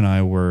wife and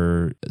I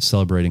were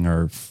celebrating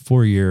our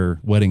 4-year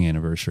wedding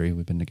anniversary.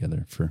 We've been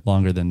together for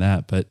longer than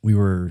that, but we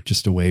were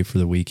just away for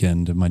the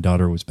weekend, and my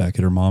daughter was back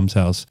at her mom's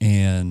house,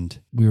 and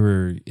we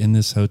were in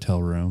this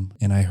hotel room,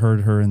 and I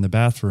heard her in the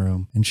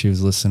bathroom, and she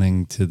was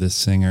listening to this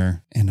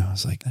singer, and I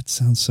was like, that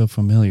sounds so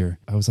familiar.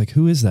 I was like,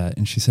 who is that?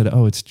 And she said,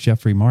 oh, it's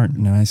Jeffrey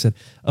Martin. And I said,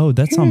 oh,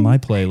 that's on my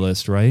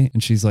playlist, right?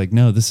 And she's like,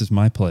 no, this is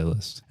my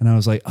playlist. And I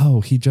was like,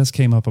 oh, he just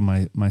came up on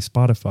my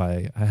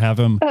Spotify. I have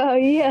him. Oh,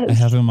 yes. I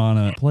have him on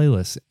a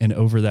playlist. And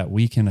over that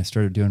weekend, I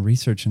started doing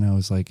research, and I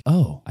was like,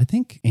 oh, I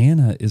think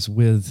Anna is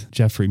with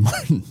Jeffrey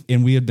Martin.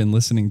 And we had been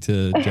listening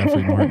to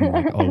Jeffrey Martin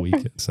like all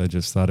weekend. So I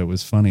just thought it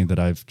was funny that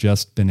I've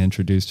just been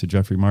introduced to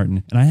Jeffrey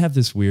Martin. And I have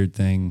this weird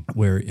thing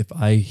where if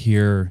I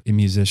hear a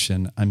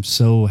musician, I'm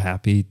so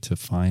happy to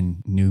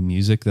find new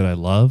music that I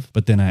love.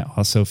 But then I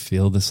also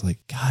feel this like,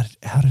 God,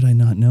 how did I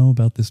not know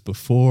about this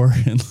before?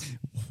 And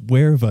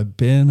where have I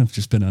been? I've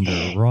just been under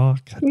a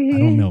rock. I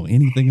don't know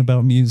anything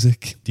about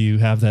music. Do you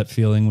have that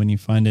feeling when you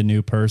find a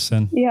new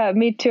person? Yeah,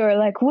 me too. Or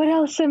like, what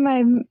else am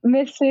I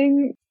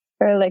missing?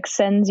 Or like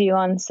sends you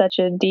on such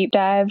a deep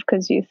dive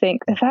because you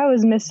think, if I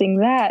was missing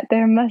that,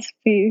 there must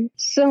be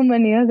so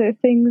many other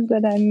things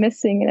that I'm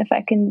missing. And if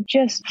I can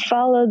just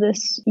follow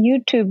this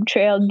YouTube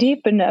trail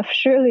deep enough,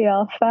 surely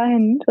I'll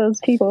find those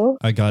people.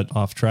 I got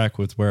off track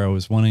with where I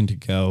was wanting to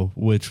go,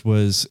 which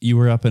was you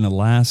were up in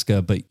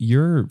Alaska, but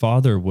your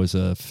father was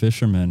a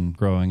fisherman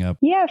growing up.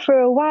 Yeah, for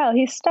a while.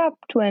 He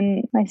stopped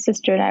when my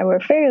sister and I were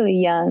fairly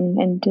young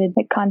and did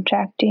like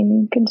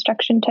contracting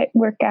construction type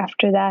work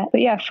after that. But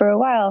yeah, for a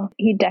while,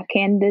 he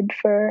deckhanded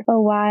for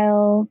a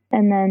while,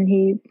 and then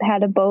he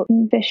had a boat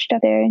and fished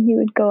up there, and he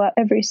would go up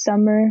every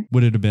summer.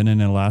 Would it have been in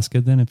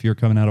Alaska then if you were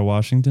coming out of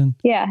Washington?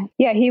 Yeah,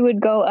 he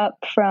would go up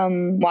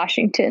from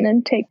Washington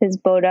and take his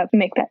boat up,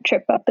 make that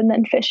trip up, and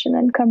then fish and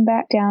then come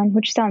back down,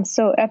 which sounds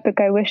so epic.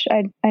 I wish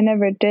I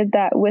never did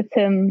that with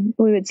him.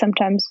 We would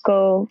sometimes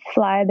go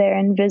fly there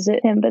and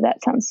visit him, but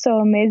that sounds so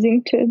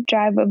amazing to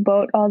drive a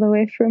boat all the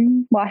way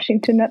from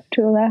Washington up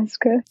to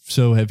Alaska.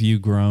 So have you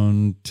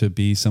grown to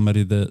be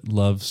somebody that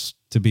loves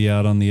to be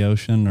out on the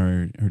ocean,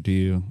 or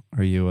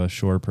are you a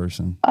shore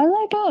person? I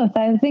like both.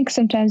 I think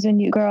sometimes when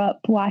you grow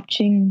up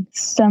watching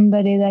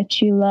somebody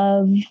that you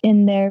love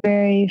in their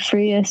very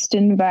freest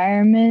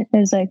environment,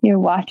 there's like you're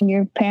watching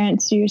your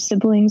parents or your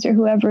siblings or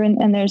whoever,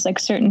 and there's like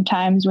certain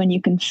times when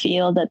you can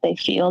feel that they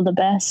feel the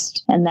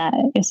best, and that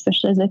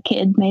especially as a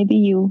kid, maybe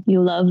you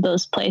love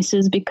those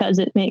places because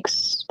it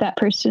makes that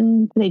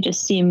person, they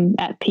just seem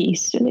at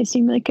peace or they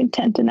seem really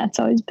content. And that's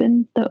always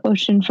been the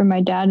ocean for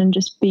my dad, and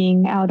just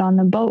being out on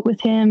the boat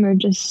with him or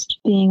just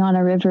being on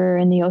a river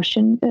in the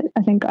ocean.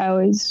 I think I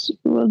always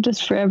will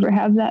just forever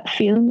have that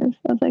feeling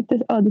of like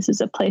this, oh, this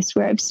is a place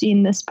where I've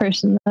seen this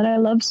person that I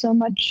love so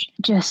much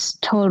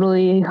just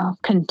totally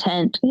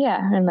content. Yeah.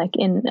 And like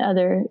in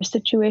other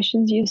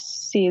situations, you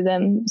see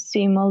them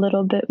seem a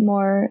little bit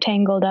more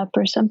tangled up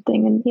or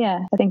something. And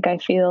yeah, I think I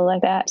feel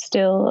like that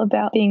still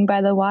about being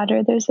by the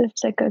water. There's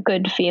like a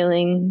good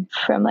feeling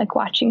from like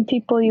watching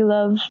people you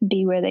love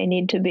be where they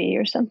need to be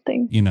or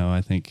something.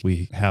 I think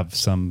we have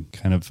some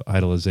kind of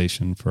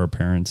idolization for our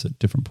parents at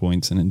different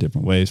points and in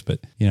different ways,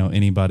 but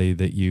anybody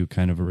that that you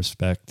kind of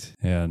respect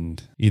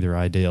and either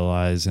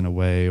idealize in a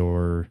way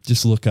or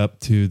just look up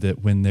to,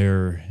 that when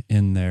they're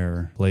in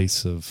their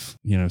place of,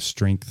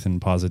 strength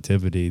and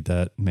positivity,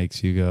 that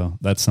makes you go,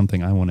 that's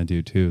something I want to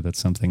do too. That's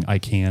something I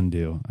can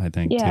do, I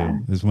think, too.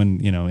 Is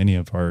when, any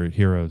of our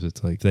heroes,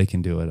 it's like, they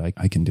can do it.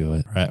 I can do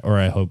it. Or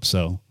I hope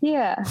so.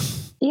 Yeah.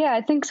 Yeah,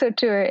 I think so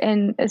too.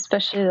 And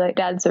especially like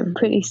Dad's a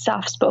pretty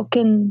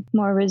soft-spoken,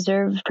 more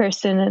reserved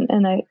person.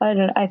 And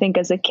I think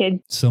as a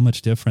kid, so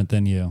much different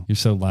than you. You're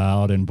so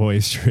loud and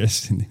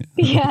boisterous.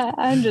 Yeah,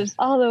 I'm just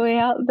all the way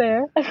out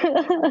there.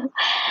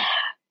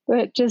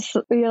 But just,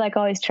 you're like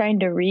always trying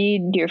to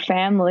read your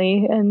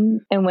family.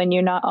 And when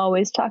you're not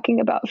always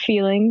talking about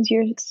feelings,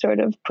 you're sort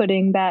of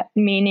putting that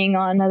meaning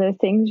on other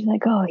things. You're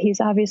like, oh,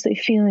 he's obviously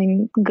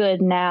feeling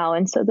good now.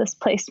 And so this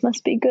place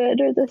must be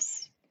good, or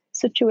this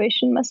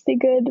situation must be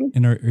good.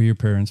 And are your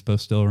parents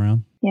both still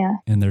around? Yeah.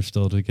 And they're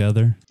still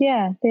together?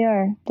 Yeah, they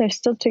are. They're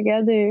still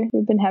together.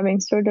 We've been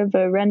having sort of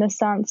a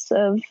renaissance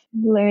of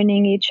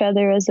learning each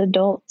other as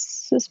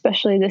adults,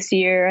 especially this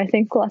year. I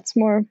think lots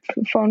more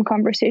phone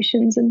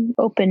conversations and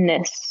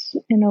openness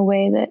in a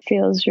way that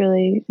feels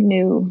really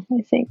new,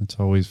 I think. It's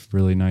always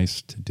really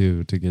nice to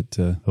do, to get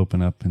to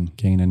open up and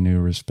gain a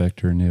new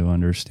respect or new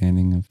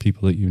understanding of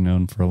people that you've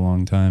known for a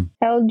long time.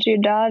 How old's your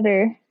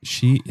daughter?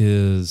 She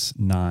is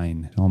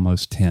 9,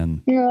 almost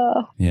 10.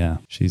 Oh. Yeah,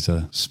 she's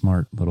a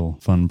smart little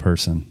fun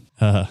person.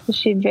 Is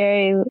she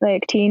very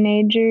like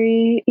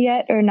teenager-y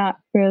yet, or not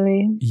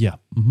really? Yeah.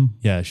 Mm-hmm.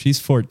 Yeah, she's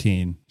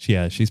 14.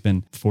 She's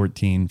been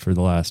 14 for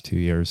the last 2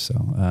 years. So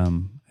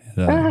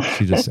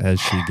she just,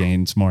 as she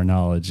gains more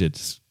knowledge, it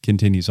just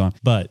continues on.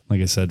 But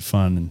like I said,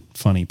 fun and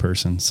funny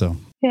person. So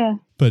yeah.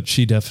 But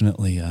she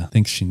definitely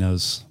thinks she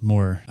knows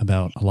more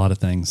about a lot of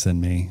things than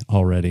me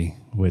already,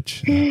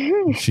 which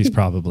she's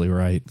probably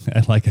right.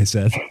 Like I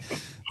said,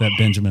 that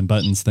Benjamin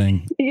Buttons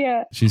thing.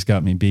 Yeah. She's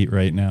got me beat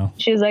right now.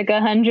 She's like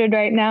 100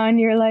 right now and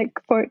you're like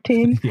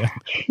 14. Yeah.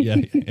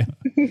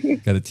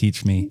 Got to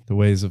teach me the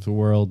ways of the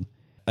world.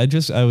 I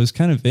was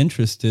kind of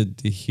interested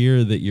to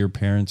hear that your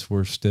parents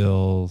were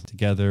still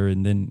together.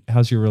 And then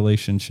how's your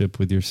relationship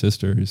with your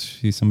sister? Is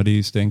she somebody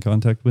you stay in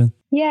contact with?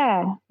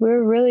 Yeah,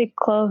 we're really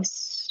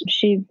close.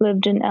 She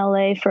lived in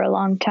LA for a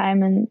long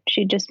time and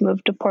she just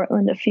moved to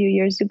Portland a few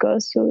years ago.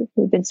 So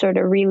we've been sort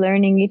of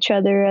relearning each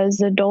other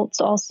as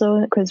adults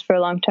also, because for a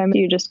long time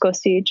you just go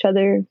see each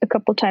other a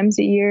couple times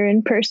a year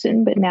in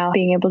person. But now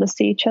being able to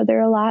see each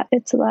other a lot,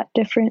 it's a lot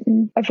different.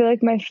 And I feel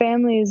like my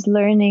family is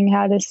learning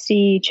how to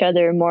see each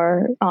other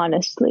more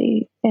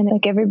honestly. And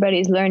like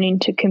everybody's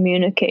learning to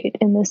communicate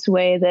in this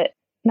way that,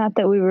 not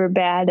that we were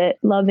bad at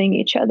loving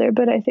each other,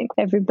 but I think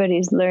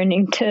everybody's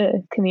learning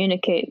to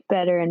communicate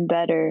better and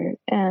better.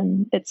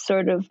 And it's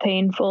sort of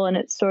painful and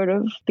it's sort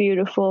of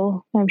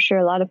beautiful. I'm sure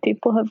a lot of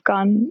people have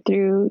gone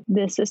through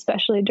this,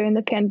 especially during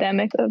the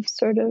pandemic, of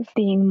sort of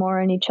being more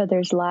in each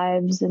other's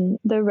lives and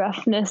the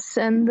roughness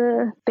and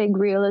the big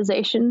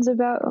realizations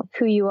about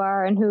who you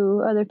are and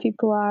who other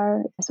people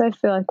are. So I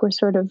feel like we're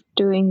sort of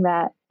doing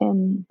that.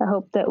 And I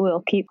hope that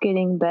we'll keep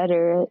getting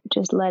better at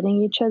just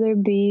letting each other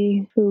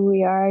be who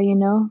we are,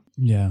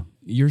 Yeah.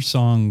 Your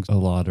songs a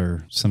lot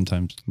are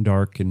sometimes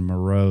dark and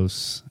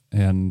morose,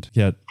 and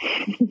yet,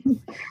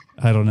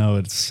 I don't know,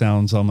 it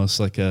sounds almost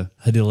like a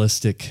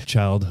idealistic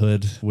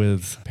childhood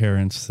with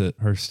parents that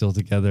are still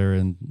together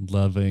and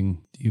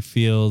loving. Do you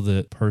feel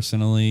that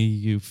personally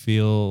you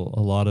feel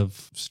a lot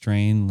of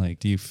strain? Like,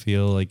 do you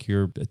feel like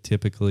you're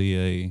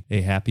typically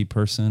a happy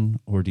person,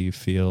 or do you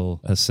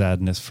feel a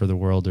sadness for the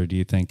world, or do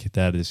you think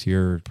that is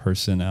your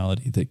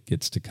personality that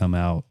gets to come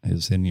out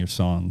is in your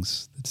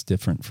songs that's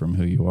different from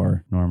who you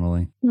are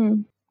normally?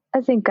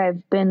 I think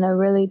I've been a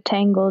really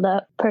tangled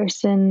up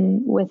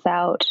person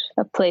without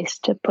a place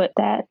to put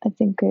that. I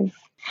think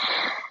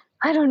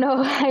I don't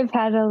know, I've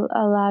had a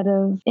lot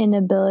of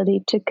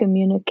inability to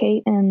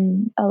communicate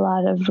and a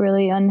lot of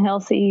really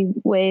unhealthy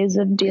ways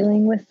of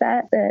dealing with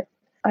that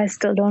I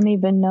still don't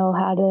even know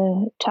how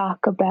to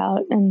talk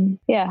about. And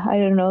yeah, I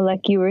don't know,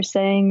 like you were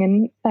saying,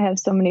 and I have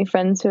so many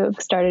friends who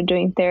have started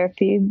doing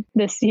therapy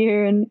this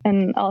year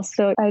and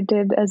also I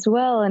did as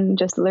well, and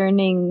just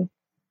learning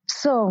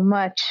so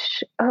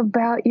much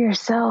about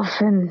yourself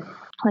and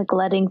like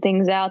letting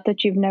things out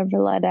that you've never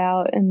let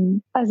out.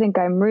 And I think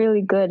I'm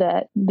really good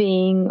at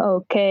being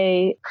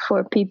okay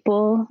for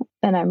people,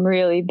 and I'm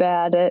really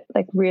bad at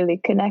like really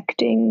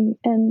connecting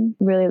and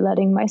really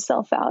letting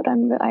myself out.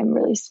 I'm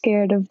really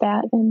scared of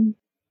that. And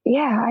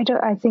yeah,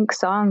 I think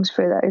songs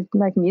for that,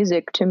 like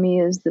music to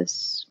me is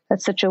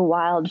that's such a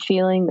wild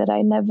feeling that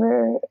I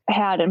never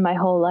had in my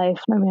whole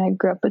life. I mean, I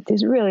grew up with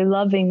these really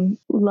loving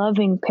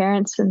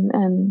parents and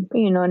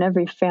and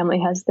every family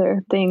has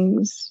their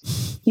things,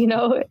 it's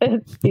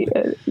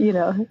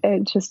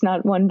just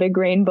not one big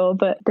rainbow,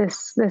 but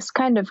this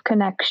kind of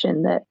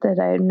connection that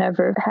I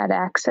never had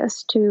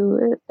access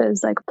to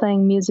is like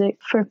playing music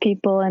for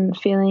people and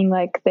feeling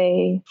like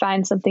they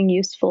find something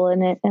useful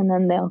in it. And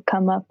then they'll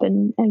come up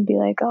and be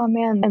like, oh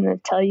man, and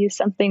then tell you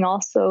something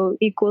also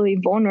equally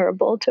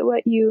vulnerable to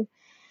what you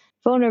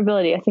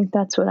vulnerability. I think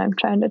that's what I'm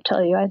trying to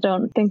tell you. I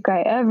don't think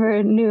I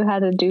ever knew how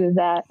to do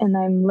that, and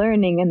I'm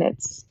learning, and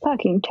it's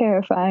fucking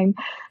terrifying.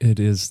 It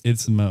is.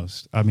 It's the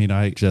most. I mean,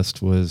 I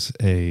just was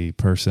a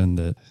person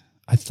that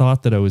I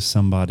thought that I was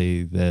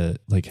somebody that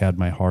like had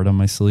my heart on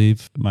my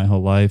sleeve my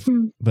whole life.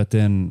 But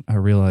then I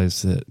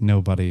realized that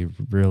nobody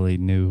really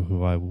knew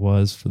who I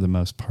was for the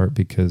most part,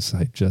 because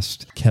I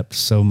just kept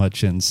so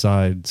much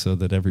inside so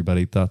that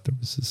everybody thought there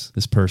was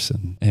this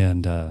person.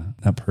 And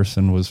that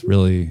person was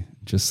really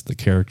just the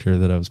character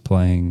that I was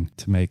playing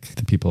to make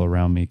the people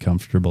around me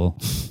comfortable.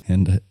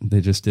 And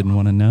they just didn't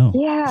want to know.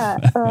 Yeah.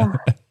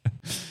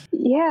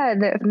 Yeah,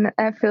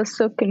 that feels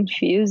so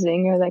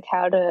confusing, or like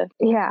how to,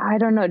 I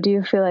don't know. Do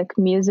you feel like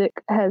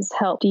music has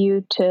helped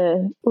you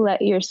to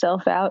let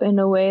yourself out in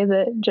a way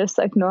that just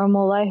like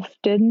normal life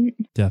didn't?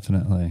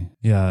 Definitely.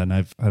 Yeah. And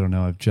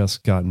I've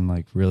just gotten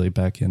like really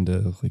back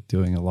into like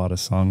doing a lot of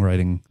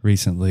songwriting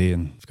recently,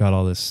 and I've got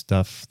all this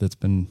stuff that's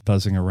been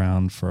buzzing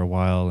around for a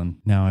while. And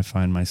now I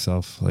find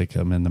myself like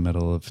I'm in the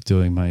middle of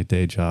doing my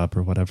day job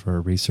or whatever,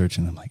 or research.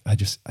 And I'm like, I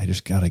just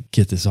got to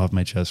get this off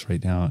my chest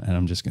right now. And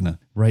I'm just going to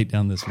write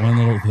down this one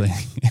little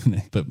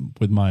thing. But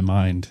with my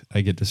mind,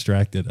 I get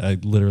distracted. I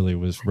literally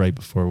was right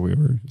before we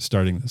were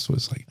starting this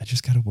was like, I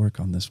just got to work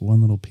on this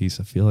one little piece.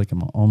 I feel like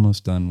I'm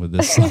almost done with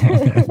this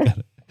song.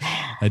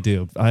 I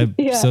do. I'm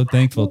so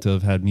thankful to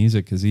have had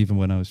music, because even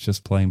when I was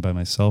just playing by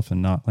myself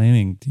and not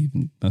planning to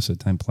even most of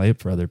the time play it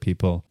for other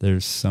people,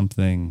 there's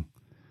something,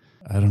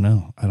 I don't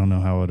know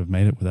how I would have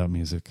made it without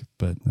music,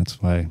 but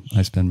that's why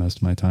I spend most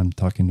of my time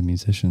talking to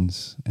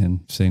musicians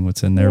and seeing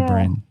what's in their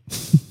brain.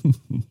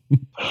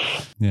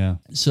 Yeah.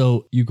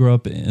 So you grew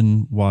up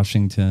in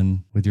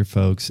Washington with your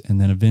folks, and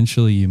then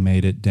eventually you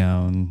made it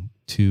down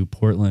to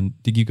Portland.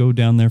 Did you go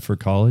down there for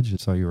college? I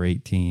saw you were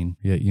 18.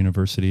 You at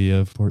University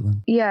of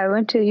Portland? Yeah, I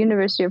went to the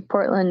University of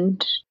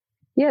Portland.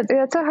 Yeah,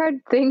 that's a hard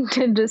thing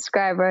to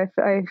describe.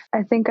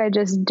 I think I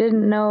just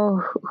didn't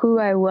know who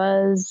I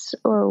was,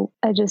 or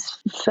I just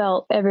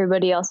felt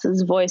everybody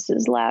else's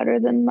voices louder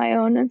than my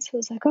own. And so I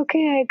was like,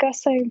 okay, I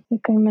guess I'm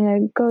going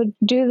to go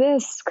do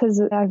this,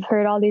 because I've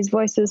heard all these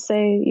voices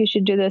say you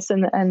should do this.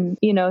 And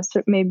you know,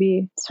 so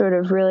maybe sort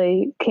of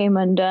really came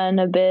undone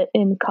a bit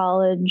in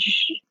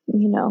college.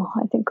 You know,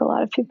 I think a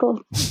lot of people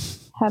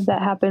have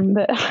that happen,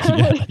 but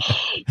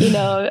you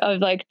know,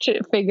 of like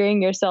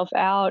figuring yourself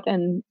out.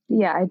 And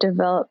I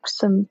developed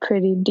some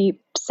pretty deep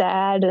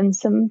sad and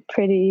some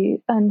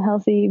pretty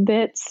unhealthy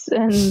bits,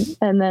 and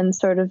then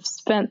sort of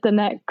spent the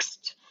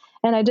next,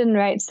 and I didn't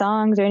write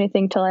songs or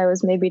anything till I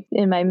was maybe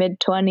in my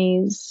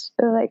mid-20s,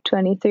 or like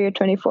 23 or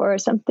 24 or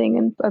something.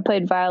 And I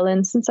played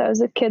violin since I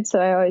was a kid, so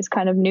I always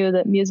kind of knew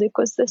that music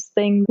was this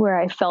thing where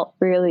I felt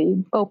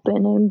really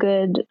open and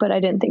good, but I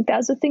didn't think that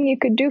was a thing you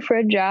could do for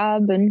a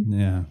job.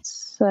 And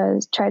so I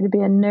tried to be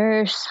a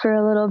nurse for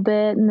a little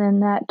bit, and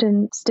then that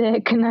didn't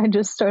stick, and I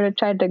just sort of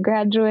tried to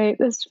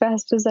graduate as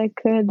fast as I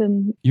could.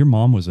 And your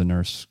mom was a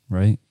nurse,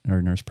 right? Or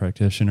a nurse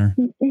practitioner?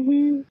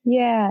 Mm-hmm.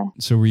 Yeah.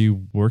 So were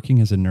you working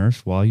as a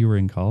nurse while you were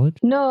in college?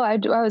 No, I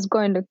was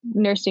going to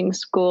nursing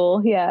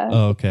school. Yeah.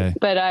 Oh, okay.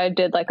 But I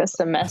did like a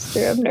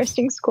semester of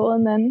nursing school,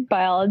 and then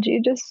biology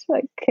just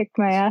like kicked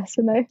my ass,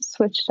 and I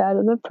switched out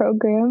of the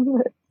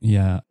program.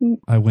 Yeah,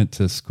 I went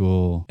to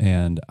school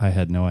and I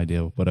had no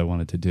idea what I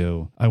wanted to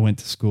do. I went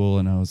to school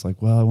and I was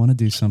like, well, I want to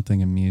do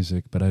something in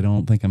music, but I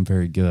don't think I'm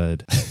very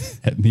good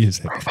at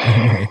music.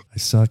 Anyway, I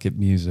suck at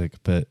music,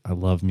 but I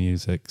love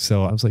music.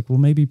 So I was like, well,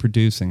 maybe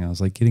producing. I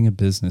was like, getting a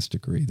business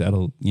degree.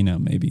 That'll,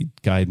 maybe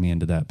guide me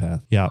into that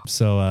path. Yeah.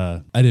 So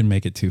I didn't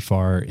make it too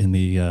far in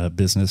the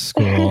business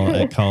school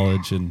at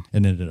college, and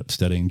ended up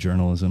studying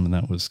journalism. And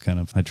that was kind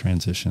of, I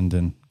transitioned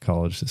in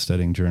college to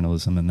studying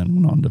journalism, and then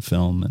went on to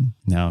film. And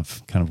now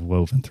I've kind of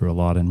woven through a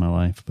lot in my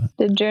life. But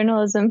did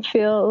journalism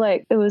feel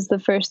like it was the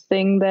first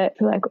thing that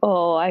like,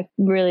 oh, I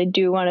really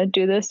do want to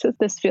do this?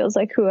 This feels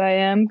like who I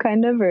am,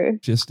 kind of, or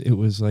just, it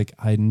was like,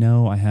 I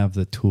know I have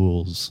the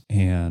tools,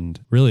 and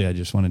really I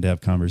just wanted to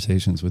have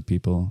conversations with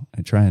people.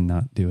 I try and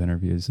not do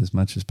interviews as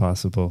much as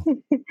possible.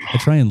 I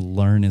try and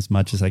learn as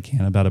much as I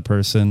can about a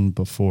person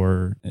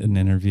before an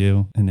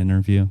interview,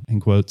 in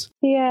quotes.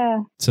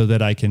 Yeah. So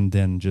that I can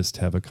then just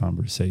have a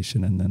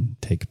conversation and then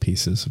take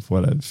pieces of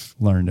what I've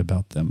learned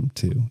about them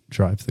to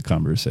drive the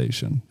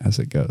conversation as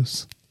it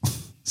goes.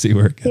 See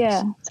where it goes.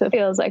 Yeah. So it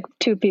feels like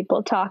two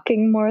people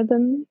talking more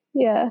than,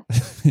 yeah.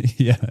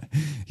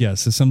 Yeah.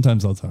 So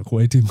sometimes I'll talk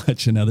way too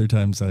much, and other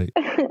times I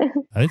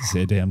didn't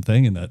say a damn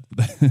thing, and that,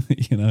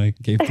 I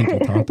gave people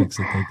topics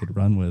that they could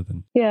run with.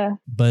 And yeah.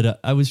 But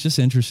I was just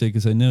interested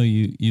because I know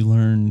you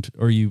learned,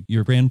 or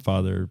your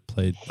grandfather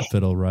played the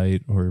fiddle,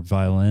 right? Or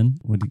violin.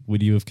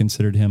 Would you have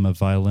considered him a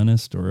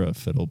violinist or a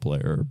fiddle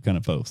player, or kind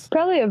of both?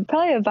 Probably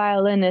a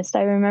violinist.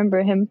 I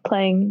remember him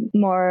playing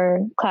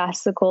more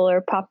classical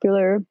or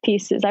popular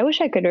pieces. I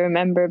wish I could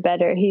remember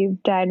better. He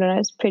died when I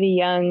was pretty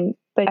young.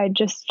 But I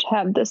just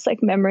have this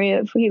like memory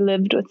of, he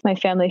lived with my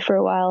family for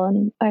a while,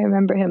 and I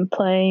remember him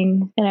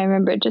playing, and I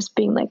remember it just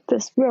being like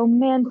this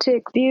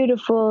romantic,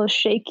 beautiful,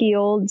 shaky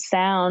old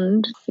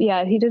sound.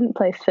 Yeah, he didn't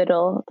play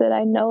fiddle that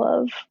I know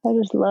of. I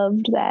just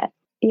loved that.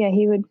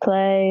 he would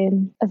play.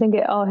 And I think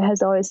it all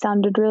has always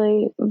sounded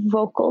really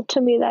vocal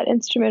to me, that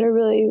instrument, or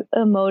really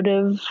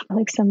emotive,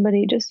 like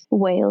somebody just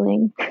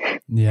wailing.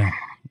 Yeah.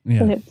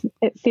 Yeah. And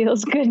it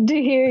feels good to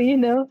hear,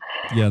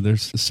 Yeah,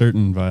 there's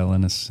certain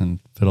violinists and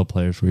fiddle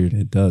players where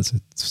it does.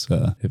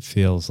 It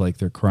feels like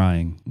they're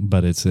crying,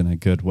 but it's in a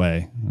good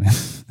way.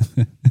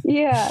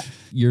 Yeah.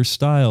 Your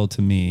style,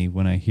 to me,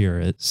 when I hear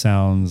it,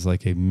 sounds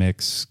like a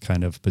mix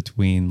kind of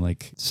between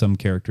like some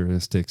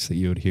characteristics that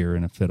you would hear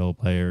in a fiddle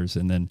player's,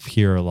 and then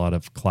hear a lot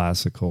of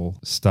classical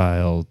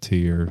style to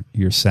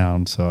your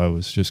sound. So I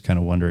was just kind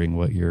of wondering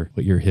what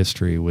your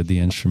history with the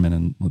instrument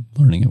and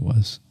learning it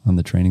was on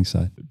the training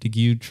side. Did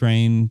you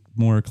train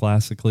more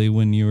classically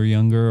when you were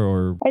younger,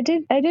 or? I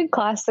did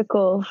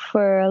classical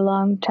for a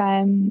long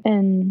time,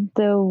 and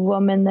the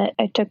woman that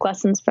I took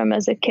lessons from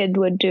as a kid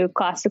would do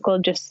classical,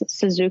 just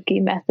Suzuki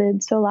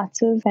method. So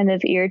lots of kind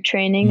of ear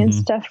training and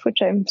stuff,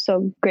 which I'm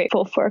so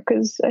grateful for,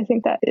 because I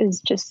think that is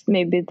just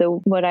maybe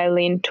what I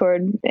lean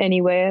toward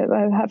anyway.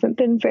 I haven't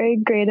been very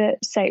great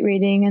at sight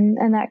reading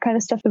and that kind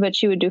of stuff, but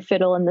she would do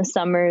fiddle in the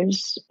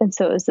summers. And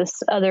so it was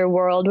this other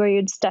world where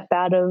you'd step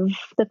out of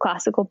the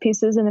classical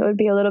pieces and it would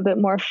be a little bit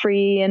more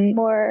free and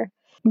more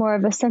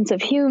of a sense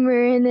of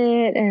humor in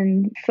it,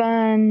 and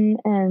fun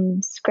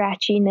and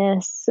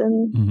scratchiness.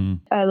 And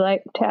I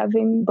liked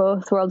having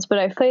both worlds, but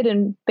I played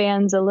in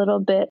bands a little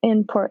bit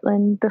in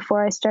Portland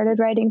before I started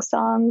writing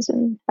songs.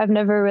 And I've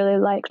never really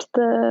liked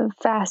the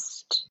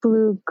fast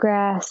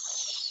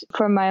bluegrass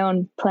for my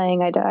own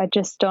playing. I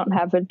just don't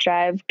have a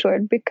drive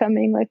toward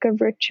becoming like a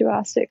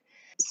virtuosic.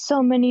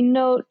 So many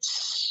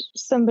notes,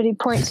 somebody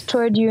points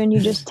toward you and you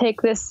just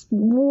take this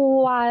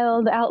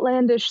wild,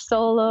 outlandish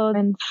solo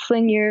and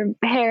fling your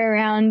hair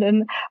around,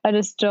 and I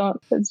just don't,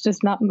 it's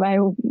just not my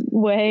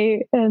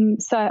way.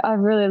 And so I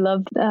really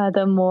loved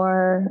the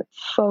more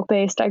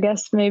folk-based, I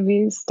guess,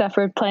 maybe stuff,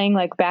 or playing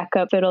like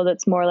backup fiddle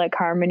that's more like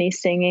harmony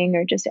singing,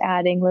 or just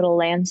adding little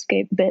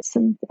landscape bits,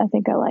 and I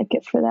think I like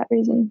it for that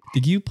reason.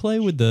 Did you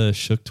play with the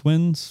Shook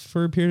Twins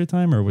for a period of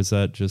time, or was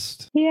that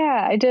just...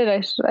 Yeah, I did.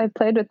 I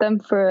played with them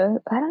for,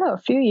 I don't know, a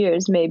few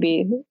years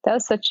maybe. That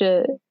was such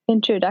a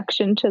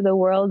introduction to the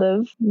world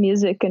of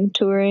music and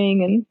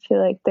touring, and I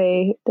feel like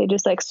they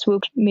just like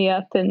swooped me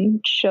up and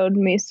showed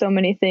me so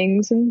many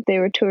things. And they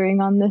were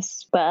touring on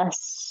this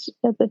bus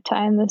at the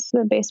time,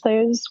 the bass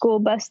player's school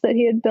bus that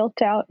he had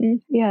built out,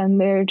 and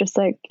they're just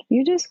like,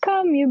 you just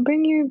come, you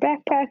bring your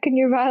backpack and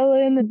your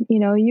violin, and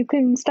you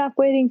can stop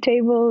waiting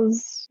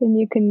tables and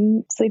you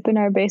can sleep in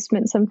our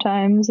basement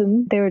sometimes.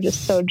 And they were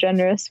just so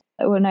generous.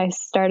 When I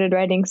started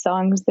writing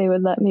songs, they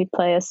would let me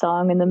play a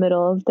song in the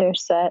middle of their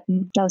set,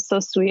 and that was so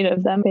sweet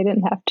of them. They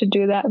didn't have to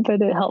do that,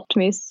 but it helped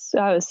me.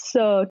 I was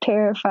so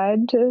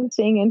terrified to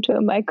sing into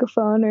a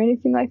microphone or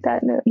anything like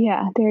that. And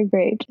they're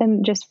great,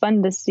 and just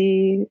fun to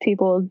see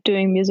people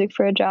doing music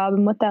for a job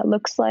and what that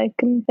looks like,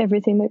 and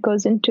everything that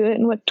goes into it,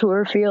 and what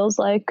tour feels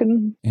like.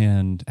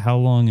 And how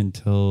long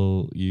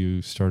until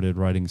you started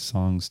writing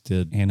songs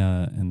did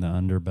Anna and the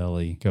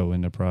Underbelly go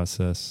into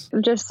process?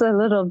 Just a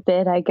little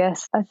bit, I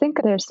guess. I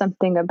think there's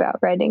something about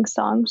writing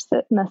songs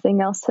that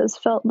nothing else has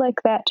felt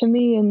like that to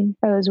me. And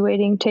I was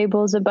waiting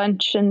tables a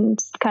bunch and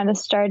kind of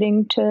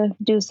starting to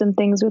do some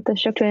things with the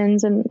Shook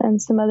Twins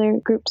and some other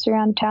groups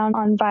around town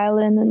on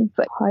violin.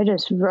 But I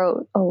just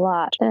wrote a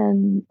lot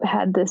and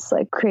had this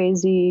like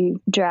crazy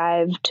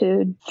drive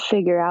to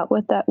figure out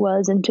what that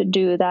was and to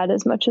do that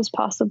as much as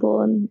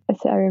possible. And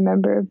I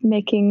remember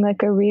making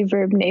like a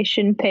Reverb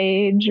Nation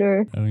page,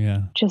 or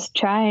just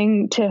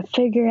trying to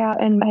figure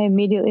out, and I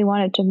immediately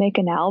wanted to make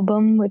an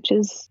album, which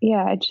is,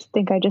 I just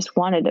think I just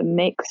wanted to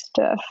make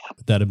stuff.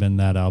 Would that have been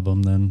that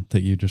album then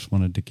that you just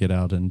wanted to get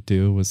out and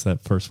do? Was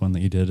that first one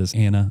that you did as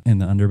Anna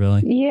and the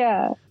Underbelly?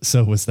 Yeah.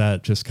 So was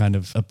that just kind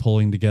of a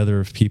pulling together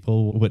of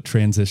people? What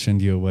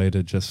transitioned you away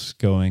to just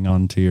going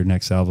on to your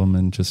next album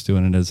and just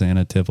doing it as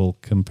Anna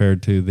Tivol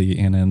compared to the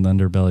Anna and the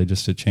Underbelly,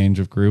 just a change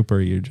of group? Or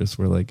you just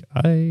were like,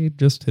 I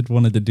just had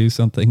wanted to do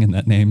something and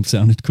that name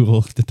sounded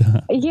cool at the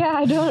time? Yeah,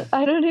 I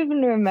don't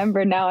even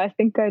remember now. I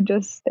think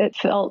it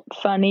felt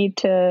funny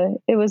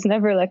it was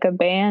never like a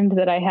band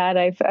that I had.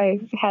 I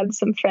had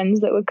some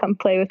friends that would come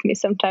play with me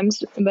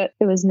sometimes, but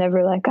it was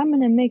never like, I'm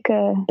going to make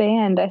a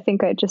band. I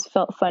think I just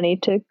felt funny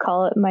to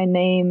call it my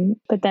name,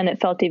 but then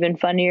it felt even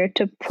funnier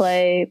to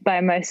play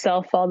by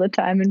myself all the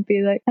time and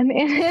be like, I'm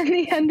Anna and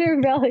the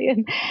Underbelly.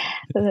 And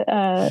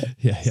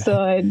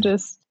so I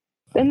just...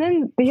 And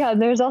then,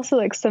 there's also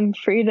like some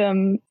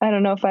freedom. I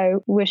don't know if I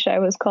wish I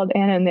was called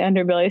Anna and the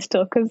Underbelly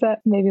still, because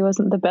that maybe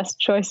wasn't the best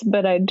choice.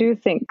 But I do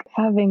think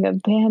having a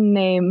band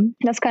name,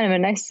 that's kind of a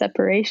nice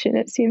separation,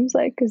 it seems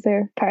like. Is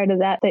there part of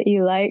that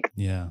you like?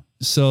 Yeah.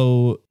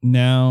 So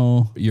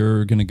now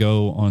you're going to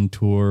go on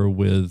tour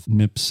with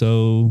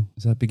Mipso.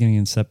 Is that beginning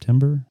in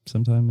September,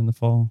 sometime in the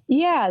fall?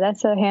 Yeah,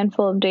 that's a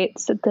handful of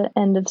dates at the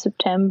end of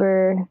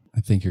September.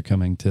 I think you're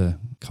coming to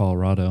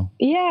Colorado.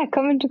 Yeah,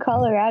 coming to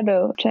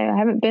Colorado, which I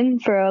haven't been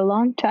for a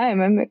long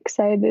time. I'm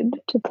excited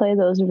to play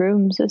those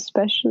rooms,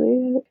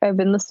 especially. I've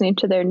been listening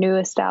to their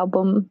newest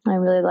album. I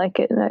really like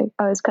it. And I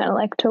always kind of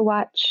like to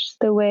watch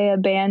the way a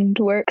band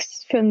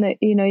works from the,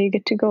 you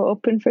get to go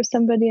open for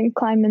somebody and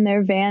climb in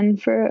their van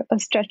for a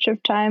stretch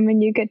of time.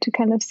 And you get to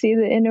kind of see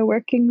the inner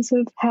workings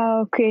of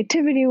how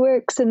creativity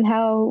works and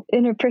how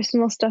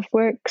interpersonal stuff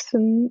works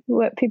and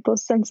what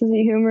people's senses of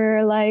humor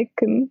are like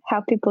and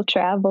how people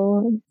travel.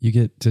 You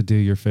get to do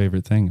your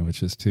favorite thing,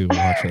 which is to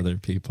watch other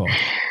people.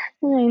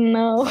 I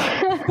know.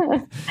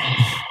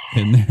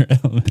 In their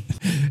element.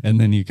 And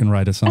then you can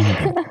write a song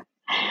about it.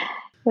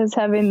 I was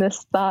having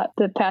this thought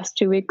the past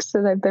 2 weeks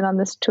that I've been on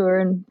this tour,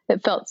 and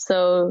it felt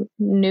so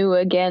new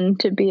again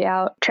to be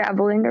out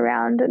traveling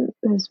around. And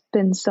there's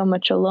been so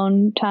much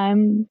alone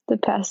time the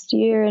past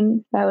year,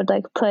 and I would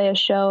play a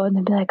show and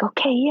then be like,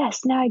 okay,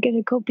 yes, now I get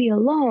to go be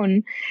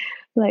alone.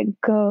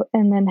 Go,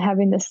 and then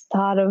having this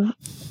thought of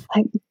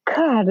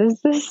God,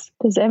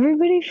 does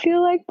everybody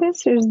feel like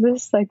this? Or is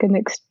this an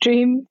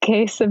extreme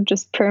case of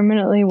just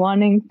permanently I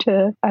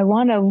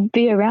want to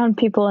be around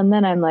people, and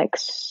then I'm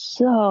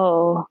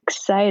so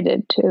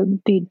excited to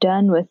be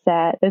done with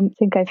that and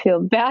think I feel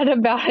bad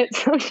about it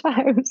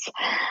sometimes.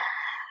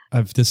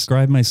 I've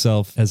described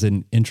myself as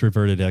an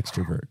introverted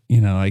extrovert.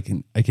 I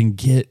can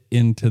get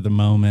into the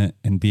moment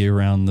and be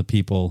around the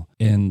people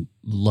and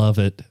love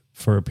it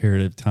for a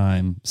period of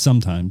time.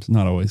 Sometimes,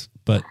 not always,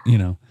 but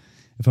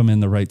if I'm in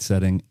the right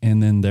setting.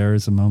 And then there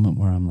is a moment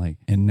where I'm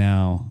and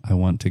now I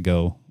want to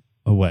go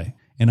away.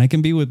 And I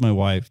can be with my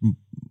wife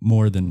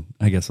more than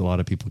I guess a lot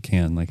of people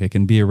can. I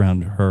can be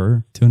around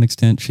her to an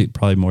extent. She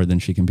probably more than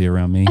she can be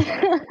around me.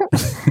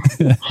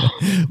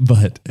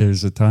 But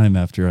there's a time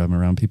after I'm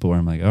around people where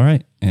I'm all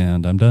right,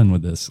 and I'm done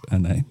with this,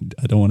 and I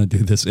don't want to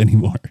do this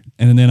anymore.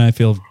 And then I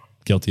feel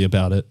guilty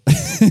about it.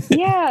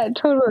 Yeah,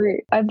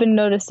 totally. I've been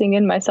noticing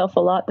in myself a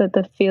lot that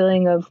the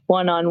feeling of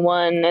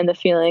one-on-one and the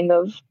feeling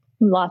of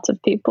lots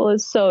of people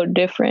is so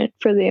different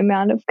for the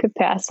amount of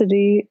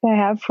capacity I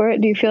have for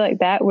it. Do you feel like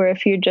that, where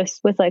if you're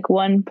just with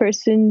one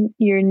person,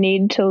 your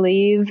need to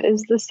leave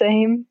is the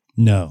same?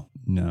 No.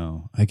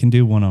 I can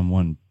do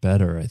one-on-one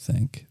better, I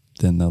think,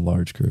 than the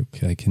large group.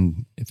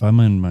 If I'm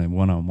in my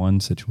one-on-one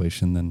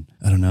situation, then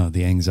I don't know,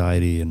 the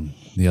anxiety and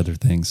the other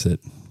things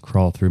that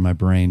crawl through my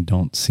brain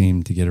don't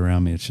seem to get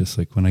around me. It's just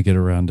when I get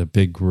around a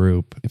big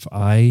group, if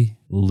I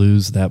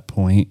lose that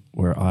point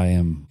where I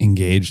am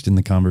engaged in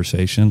the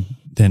conversation,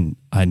 then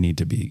I need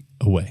to be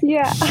away.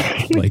 Yeah.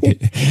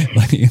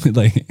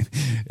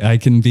 I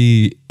can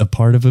be a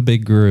part of a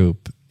big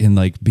group and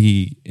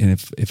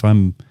if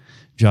I'm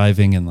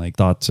jiving and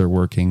thoughts are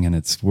working and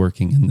it's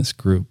working in this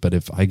group. But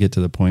if I get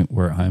to the point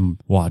where I'm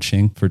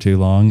watching for too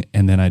long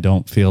and then I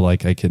don't feel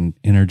like I can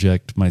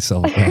interject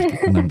myself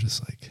back, and I'm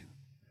just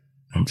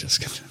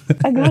gonna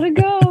I gotta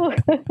go.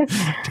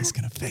 Just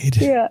gonna fade.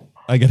 Yeah.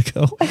 I gotta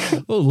go.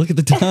 Oh, look at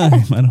the time.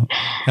 I don't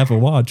have a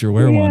watch or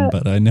wear one,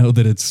 but I know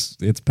that it's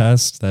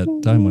past that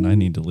time when I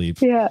need to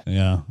leave. Yeah.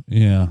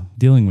 Yeah.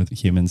 Dealing with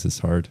humans is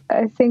hard.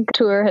 I think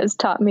tour has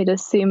taught me to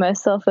see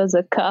myself as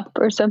a cup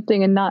or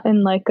something, and not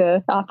in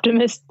a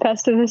optimist,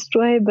 pessimist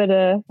way, but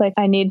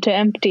I need to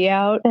empty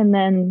out. And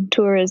then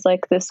tour is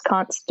this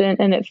constant,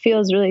 and it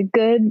feels really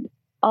good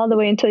all the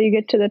way until you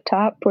get to the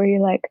top where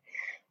you're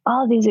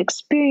all these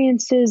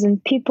experiences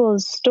and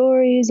people's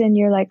stories, and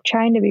you're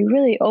trying to be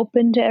really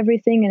open to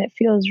everything, and it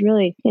feels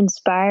really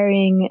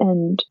inspiring,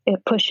 and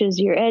it pushes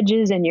your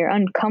edges, and you're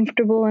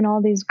uncomfortable in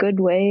all these good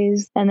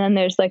ways. And then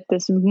there's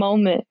this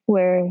moment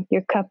where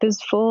your cup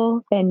is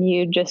full and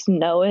you just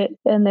know it,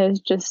 and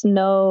there's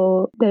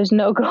no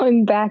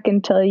going back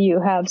until you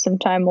have some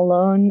time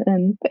alone.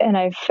 And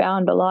I've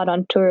found a lot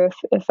on tour,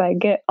 if I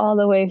get all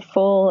the way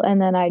full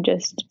and then I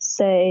just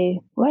say,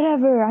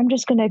 whatever, I'm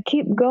just gonna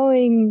keep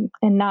going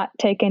and not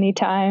take any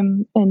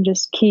time and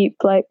just keep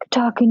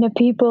talking to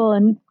people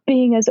and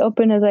being as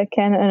open as I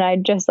can, and I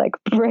just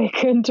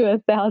break into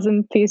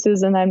 1,000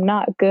 pieces, and I'm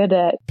not good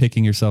at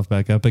picking yourself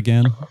back up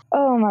again.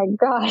 Oh my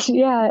gosh.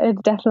 Yeah,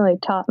 it definitely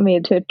taught me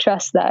to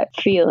trust that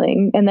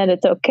feeling, and that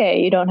it's okay.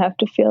 You don't have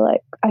to feel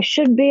I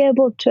should be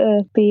able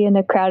to be in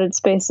a crowded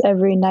space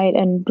every night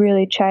and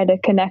really try to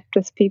connect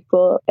with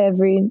people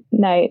every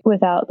night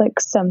without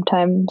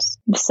sometimes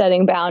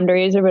setting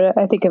boundaries or whatever.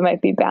 I think it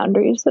might be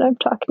boundaries that I'm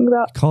talking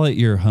about. Call it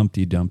your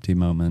Humpty Dumpty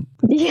moment.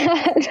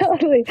 Yeah,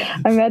 totally.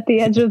 I'm at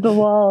the edge of the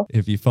wall fall.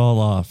 If you fall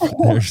off,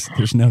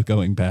 there's no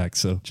going back.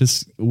 So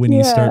just when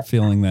you start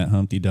feeling that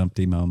Humpty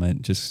Dumpty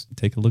moment, just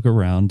take a look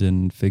around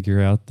and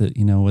figure out that,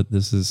 you know what,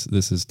 this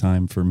is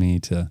time for me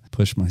to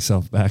push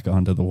myself back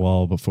onto the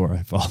wall before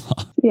I fall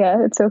off.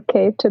 Yeah, it's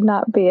okay to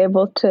not be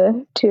able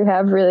to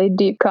have really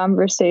deep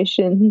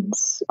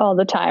conversations all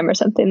the time or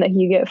something, that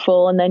you get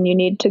full and then you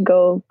need to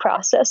go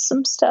process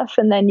some stuff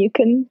and then you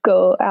can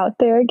go out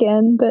there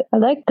again. But I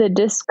like the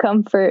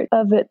discomfort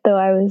of it, though.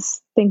 I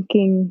was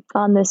thinking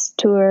on this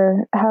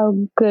tour how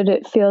good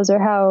it feels, or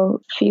how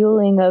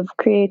fueling of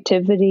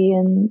creativity,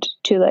 and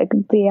to like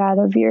be out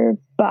of your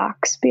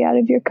box, be out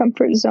of your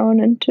comfort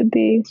zone, and to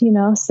be, you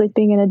know,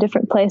 sleeping in a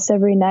different place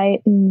every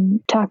night and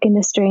talking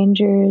to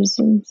strangers.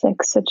 And it's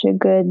like such a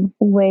good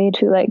way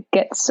to like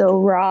get so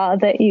raw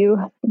that you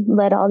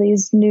let all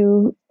these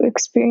new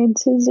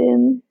experiences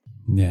in.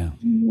 Yeah.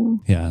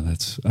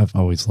 I've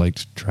always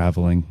liked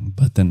traveling,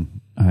 but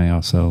then I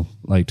also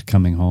liked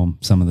coming home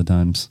some of the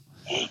times.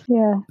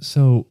 Yeah.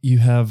 So you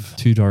have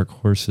Two Dark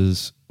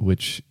Horses,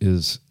 which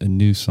is a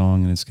new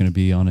song and it's going to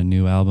be on a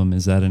new album.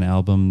 Is that an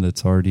album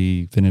that's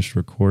already finished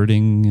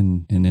recording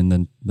and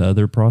in the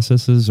other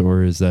processes,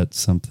 or is that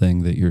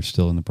something that you're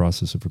still in the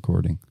process of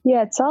recording?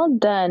 Yeah, it's all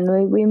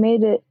done. We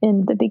made it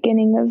in the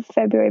beginning of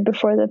February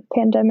before the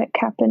pandemic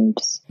happened.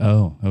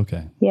 Oh,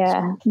 okay.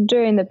 Yeah.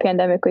 During the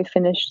pandemic, we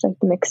finished like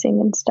mixing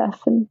and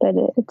stuff, but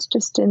it's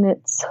just in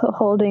its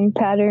holding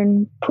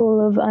pattern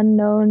pool of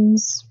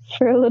unknowns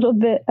for a little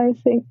bit, I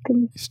think.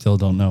 You still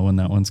don't know when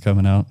that one's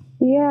coming out?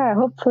 Yeah,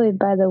 hopefully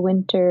by the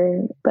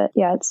winter. But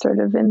yeah, it's sort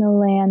of in the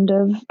land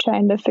of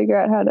trying to figure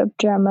out how to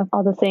drum up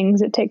all the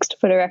things it takes to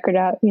put a record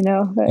out, you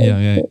know?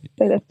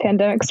 The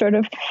pandemic sort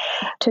of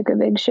took a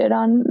big shit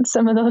on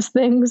some of those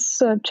things.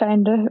 So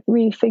trying to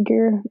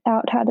refigure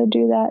out how to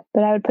do that.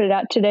 But I would put it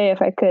out today if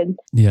I could.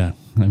 Yeah,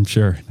 I'm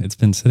sure. It's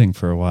been sitting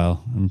for a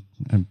while.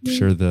 I'm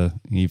sure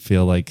you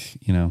feel like,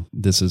 you know,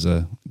 this is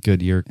a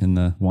good year in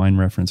the wine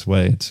reference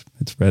way. It's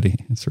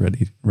ready. It's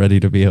ready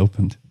to be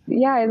opened.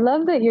 Yeah, I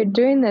love that you're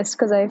doing this,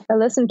 because I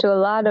listen to a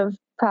lot of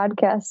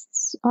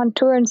podcasts on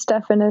tour and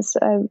stuff, and as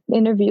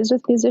interviews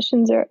with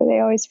musicians, they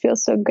always feel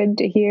so good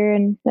to hear.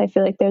 And I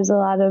feel like there's a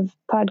lot of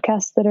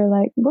podcasts that are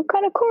like, what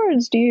kind of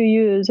chords do you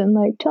use? And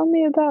like, tell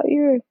me about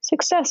your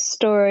success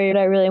story. What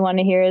I really want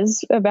to hear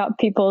is about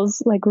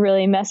people's like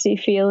really messy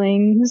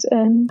feelings.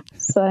 And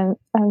so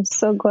I'm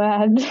so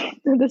glad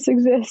that this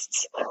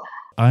exists.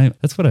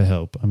 That's what I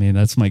hope. I mean,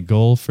 that's my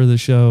goal for the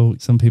show.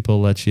 Some people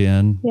let you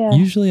in. Yeah.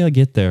 Usually I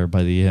get there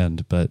by the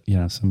end, but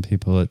some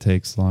people it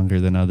takes longer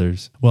than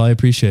others. Well, I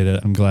appreciate it.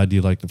 I'm glad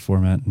you like the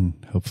format, and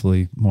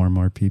hopefully more and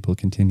more people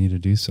continue to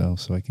do so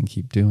I can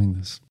keep doing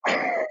this.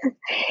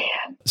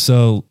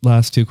 So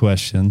last two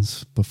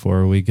questions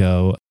before we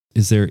go.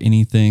 Is there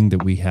anything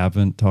that we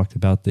haven't talked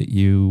about that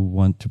you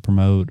want to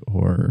promote,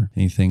 or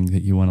anything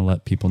that you want to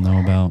let people know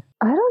about?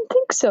 I don't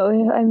think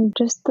so. I'm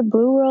just the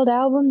Blue World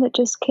album that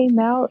just came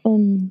out,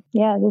 and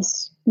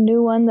this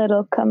new one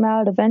that'll come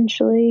out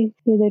eventually,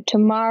 either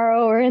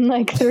tomorrow or in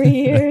like 3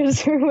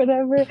 years or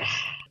whatever.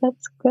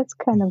 That's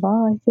kind of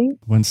all, I think.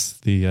 Once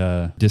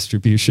the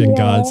distribution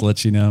gods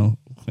let you know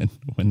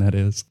when that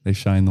is, they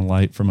shine the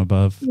light from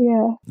above.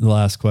 Yeah. The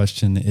last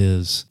question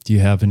is, do you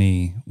have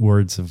any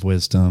words of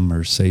wisdom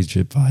or sage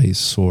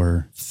advice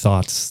or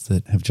thoughts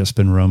that have just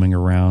been roaming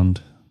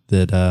around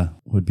that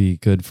would be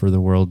good for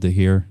the world to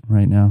hear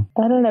right now?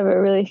 I don't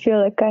ever really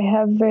feel like I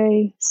have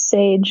very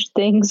sage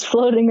things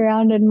floating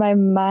around in my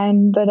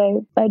mind, but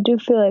I do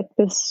feel like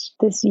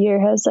this year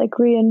has like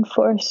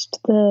reinforced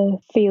the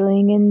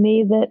feeling in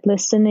me that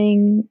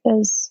listening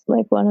is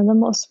like one of the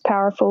most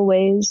powerful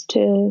ways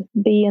to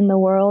be in the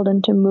world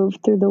and to move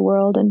through the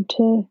world, and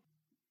to,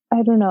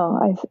 I don't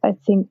know, I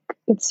think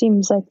it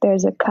seems like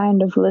there's a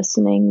kind of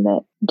listening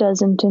that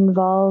doesn't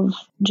involve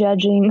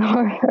judging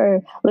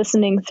or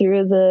listening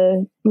through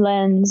the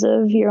lens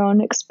of your own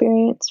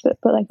experience, but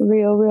like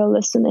real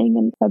listening.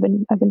 And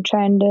I've been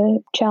trying to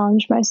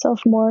challenge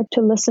myself more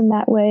to listen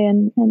that way,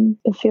 and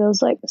it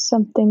feels like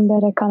something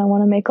that I kind of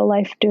want to make a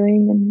life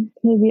doing, and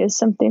maybe is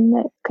something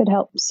that could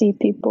help see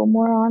people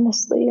more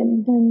honestly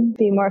and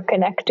be more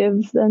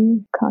connective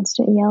than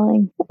constant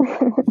yelling.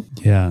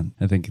 Yeah,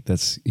 I think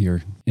that's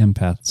your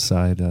empath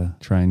side,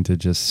 trying to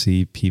just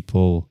see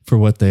people for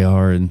what they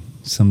are, and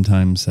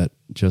sometimes that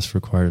just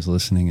requires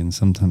listening, and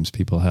sometimes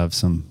people have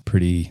some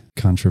pretty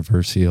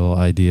controversial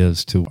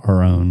ideas to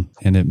our own,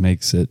 and it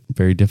makes it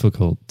very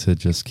difficult to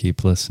just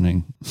keep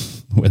listening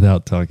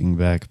without talking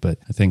back. But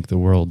I think the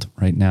world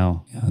right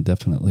now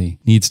definitely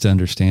needs to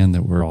understand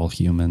that we're all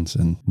humans,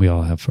 and we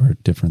all have our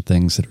different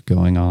things that are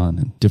going on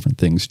and different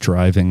things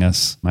driving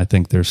us. I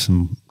think there's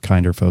some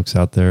kinder folks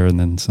out there and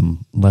then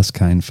some less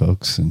kind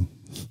folks, and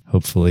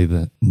hopefully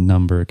the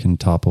number can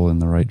topple in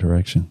the right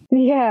direction.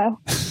 Yeah.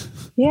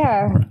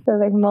 Yeah. So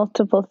like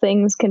multiple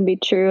things can be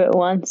true at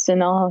once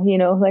and all,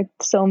 like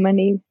so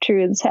many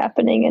truths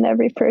happening in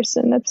every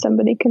person. If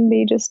somebody can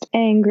be just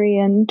angry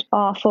and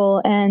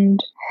awful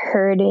and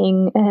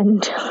hurting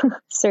and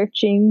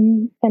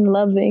searching and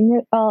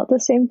loving all at the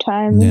same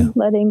time, and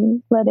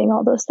letting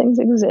all those things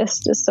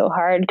exist is so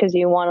hard because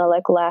you want to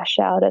like lash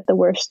out at the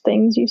worst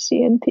things you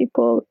see in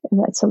people.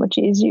 And that's so much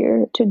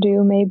easier to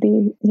do,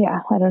 maybe. Yeah,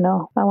 I don't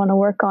know. I want to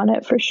work on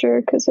it for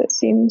sure because it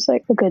seems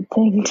like a good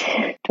thing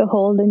to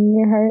hold in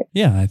your heart.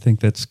 Yeah, I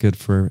think it's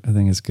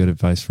good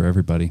advice for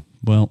everybody.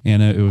 Well,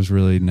 Anna, it was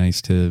really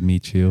nice to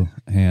meet you,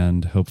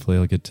 and hopefully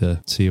I'll get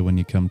to see you when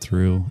you come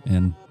through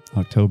in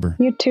October.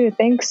 You too.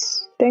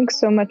 Thanks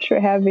so much for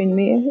having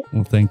me.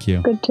 Well, thank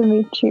you. Good to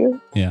meet you.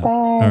 Yeah. Bye.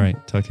 All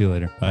right. Talk to you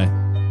later. Bye.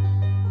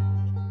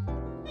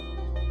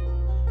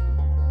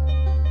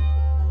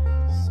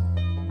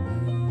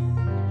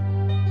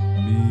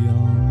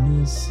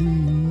 Beyond the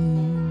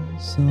sea,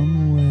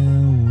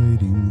 somewhere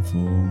waiting for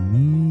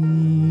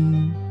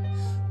me,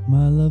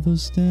 my lover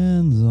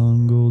stands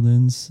on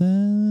golden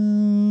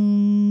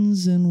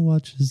sands and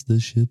watches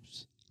the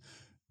ships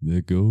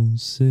that go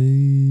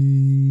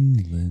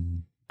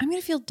sailing. I'm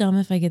going to feel dumb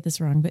if I get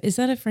this wrong, but is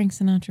that a Frank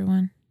Sinatra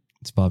one?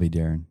 It's Bobby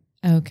Darin.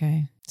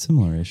 Okay.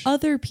 Similar-ish.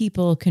 Other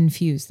people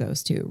confuse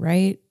those two,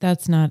 right?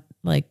 That's not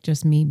like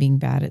just me being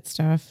bad at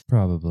stuff.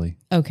 Probably.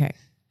 Okay.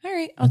 All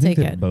right. I'll I think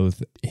take they it.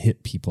 both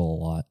hit people a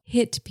lot.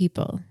 Hit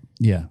people.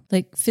 Yeah.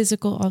 Like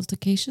physical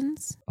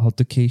altercations?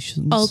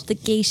 Altercations?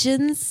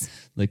 Altercations?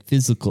 Like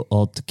physical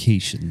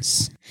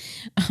altercations.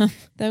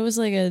 That was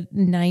like a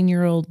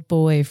 9-year-old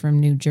boy from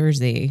New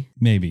Jersey.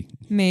 Maybe.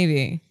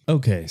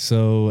 Okay,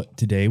 so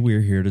today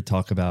we're here to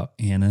talk about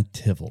Anna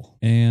Tivel.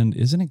 And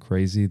isn't it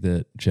crazy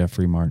that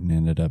Jeffrey Martin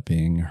ended up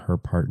being her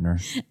partner?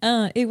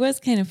 It was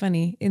kind of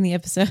funny in the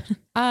episode.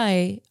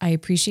 I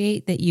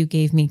appreciate that you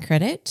gave me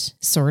credit,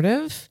 sort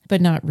of, but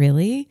not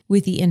really,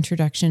 with the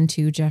introduction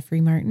to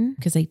Jeffrey Martin,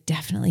 because I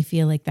definitely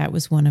feel like that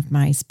was one of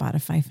my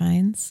Spotify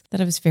finds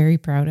that I was very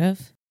proud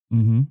of.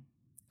 Mm-hmm.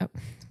 Oh,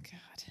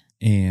 God.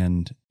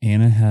 And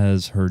Anna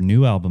has her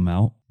new album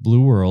out,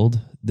 Blue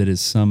World, that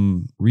is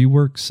some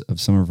reworks of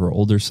some of her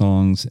older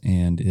songs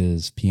and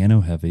is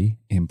piano heavy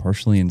and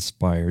partially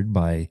inspired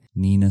by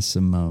Nina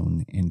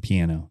Simone and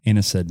piano.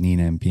 Anna said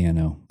Nina and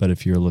piano, but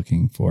if you're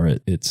looking for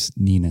it, it's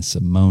Nina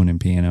Simone and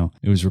piano.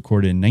 It was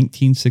recorded in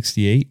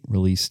 1968,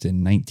 released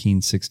in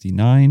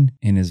 1969,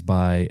 and is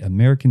by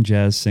American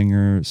jazz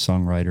singer,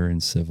 songwriter,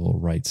 and civil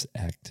rights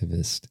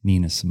activist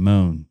Nina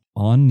Simone.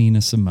 On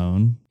Nina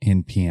Simone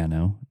and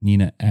piano,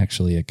 Nina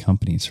actually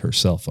accompanies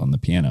herself on the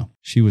piano.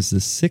 She was the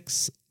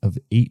sixth of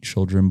 8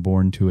 children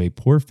born to a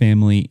poor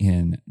family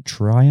in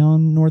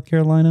Tryon, North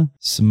Carolina.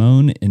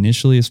 Simone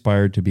initially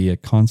aspired to be a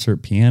concert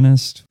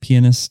pianist.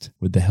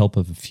 With the help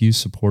of a few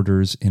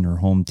supporters in her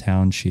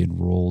hometown, she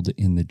enrolled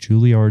in the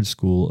Juilliard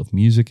School of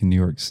Music in New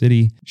York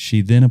City.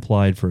 She then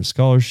applied for a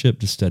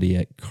scholarship to study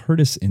at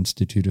Curtis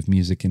Institute of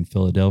Music in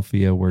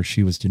Philadelphia, where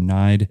she was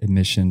denied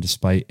admission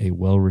despite a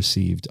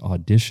well-received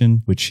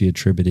audition, which she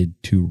attributed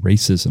to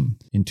racism.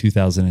 In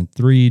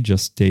 2003,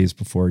 just days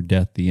before her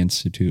death, the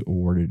institute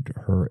awarded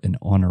her an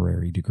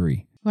honorary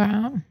degree.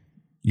 Wow.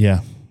 Yeah.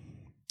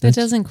 That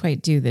doesn't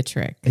quite do the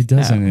trick. It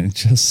doesn't. It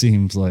just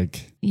seems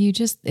like...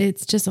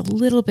 It's just a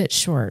little bit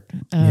short.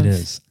 It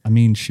is. I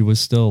mean, she was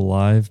still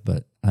alive,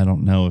 but I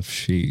don't know if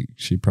she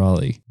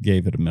probably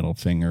gave it a middle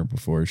finger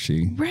before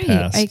she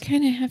passed. I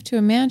kind of have to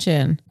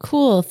imagine.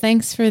 Cool.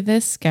 Thanks for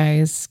this,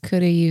 guys.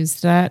 Could have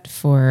used that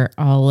for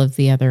all of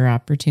the other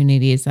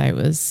opportunities I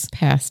was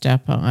passed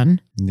up on.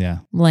 Yeah.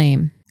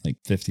 Lame. Like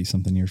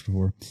 50-something years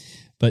before.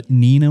 But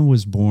Nina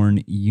was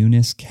born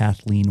Eunice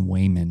Kathleen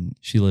Wayman.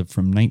 She lived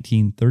from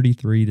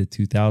 1933 to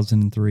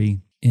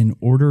 2003. In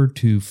order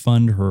to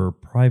fund her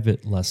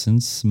private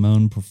lessons,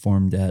 Simone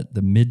performed at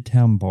the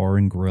Midtown Bar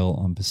and Grill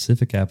on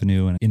Pacific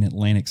Avenue in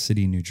Atlantic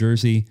City, New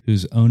Jersey,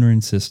 whose owner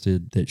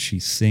insisted that she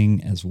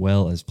sing as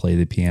well as play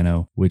the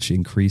piano, which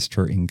increased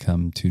her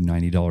income to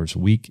 $90 a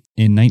week.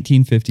 In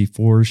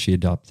 1954, she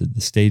adopted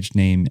the stage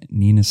name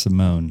Nina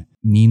Simone.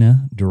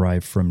 Nina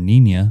derived from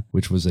Nina,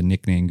 which was a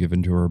nickname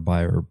given to her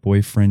by her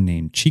boyfriend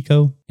named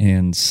Chico,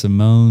 and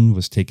Simone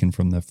was taken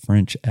from the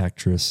French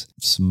actress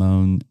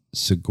Simone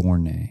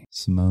Sigourney.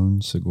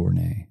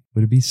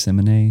 Would it be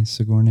Simone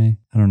Sigourney?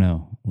 I don't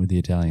know, with the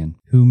Italian.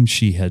 Whom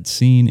she had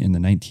seen in the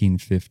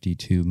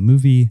 1952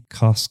 movie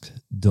Casque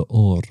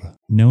d'Or.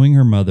 Knowing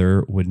her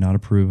mother would not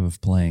approve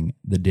of playing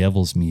the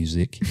devil's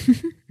music,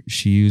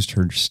 she used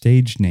her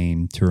stage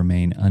name to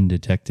remain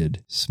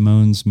undetected.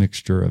 Simone's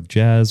mixture of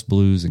jazz,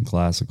 blues, and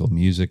classical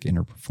music in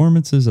her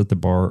performances at the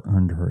bar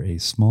earned her a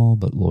small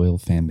but loyal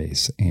fan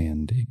base,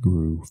 and it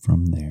grew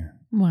from there.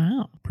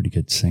 Wow. Pretty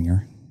good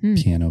singer.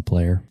 Piano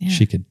player. Yeah.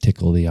 She could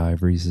tickle the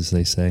ivories, as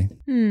they say.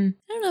 I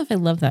don't know if I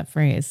love that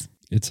phrase.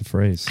 It's a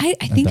phrase. I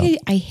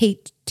think I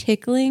hate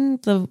tickling,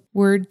 the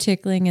word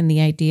tickling and the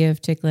idea of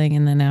tickling.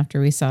 And then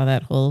after we saw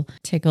that whole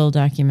tickle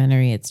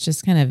documentary, it's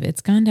just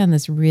it's gone down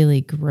this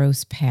really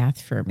gross path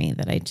for me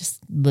that I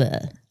just,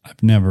 bleh.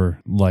 I've never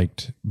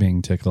liked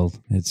being tickled.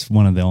 It's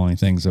one of the only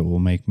things that will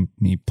make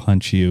me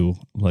punch you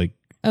like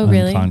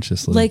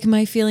unconsciously. Like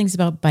my feelings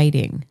about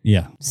biting.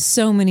 Yeah.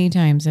 So many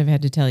times I've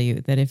had to tell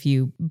you that if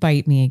you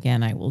bite me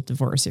again, I will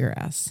divorce your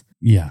ass.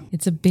 Yeah.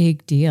 It's a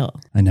big deal.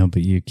 I know,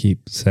 but you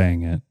keep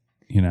saying it,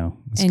 you know.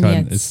 And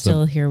yet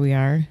still here we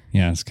are.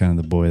 Yeah, it's kind of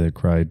the boy that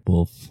cried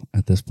wolf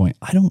at this point.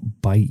 I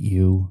don't bite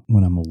you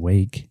when I'm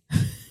awake.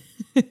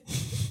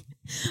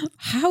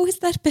 How is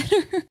that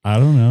better? I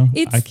don't know.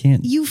 I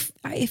can't.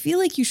 I feel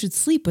like you should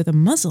sleep with a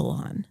muzzle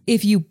on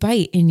if you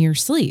bite in your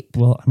sleep.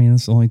 Well, I mean,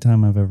 that's the only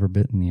time I've ever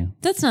bitten you.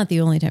 That's not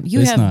the only time. You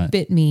have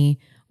bit me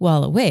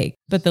while awake,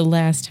 but the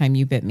last time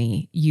you bit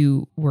me,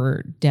 you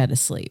were dead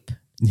asleep.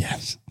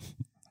 Yes.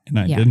 And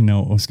I didn't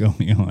know what was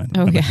going on.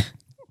 Oh, yeah.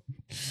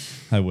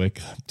 I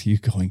wake up to you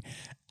going,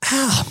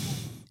 ah.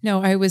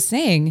 No, I was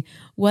saying,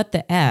 what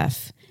the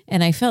F?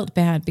 And I felt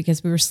bad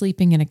because we were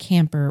sleeping in a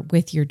camper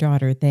with your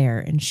daughter there.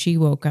 And she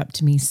woke up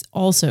to me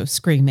also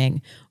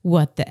screaming,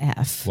 what the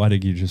F? Why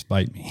did you just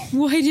bite me?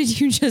 Why did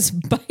you just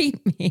bite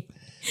me?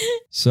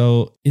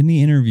 So in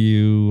the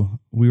interview,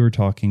 we were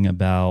talking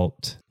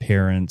about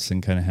parents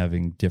and kind of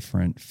having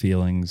different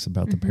feelings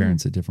about the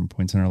parents at different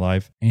points in our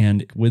life.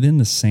 And within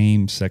the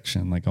same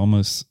section, like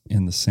almost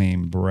in the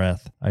same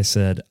breath, I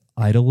said,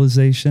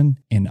 idolization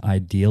and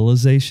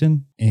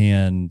idealization,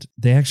 and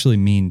they actually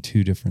mean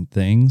two different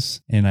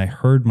things. And I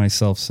heard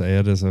myself say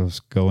it as I was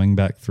going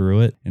back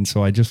through it. And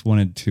so I just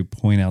wanted to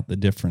point out the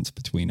difference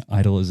between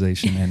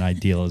idolization and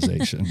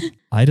idealization.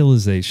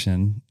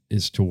 Idolization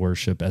is to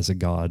worship as a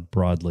god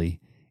broadly,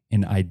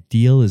 and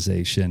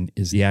idealization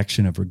is the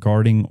action of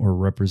regarding or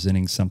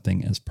representing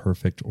something as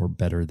perfect or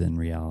better than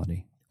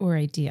reality. Or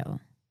ideal.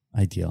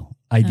 Ideal,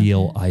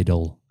 Okay.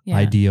 idol.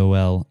 Yeah.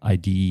 IDOL,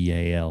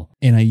 IDEAL.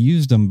 And I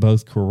used them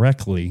both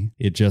correctly.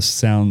 It just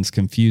sounds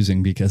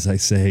confusing because I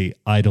say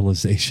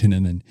idolization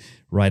and then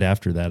right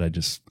after that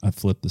I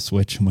flipped the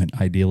switch and went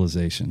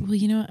idealization. Well,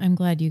 you know what? I'm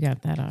glad you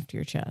got that off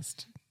your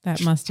chest.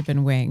 That must have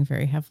been weighing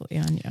very heavily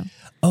on you.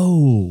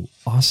 Oh,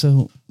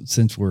 also,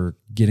 since we're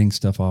getting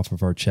stuff off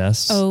of our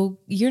chests. Oh,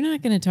 you're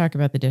not going to talk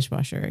about the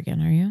dishwasher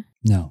again, are you?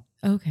 No.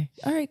 Okay.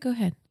 All right, go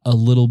ahead. A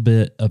little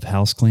bit of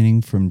house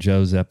cleaning from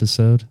Joe's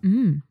episode.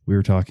 Mm. We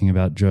were talking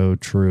about Joe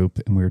Troop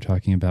and we were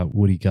talking about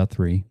Woody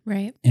Guthrie.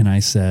 Right. And I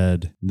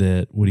said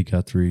that Woody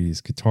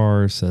Guthrie's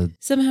guitar said,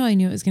 Somehow I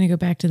knew it was going to go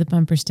back to the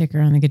bumper sticker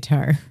on the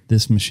guitar.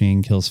 "This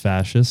machine kills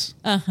fascists."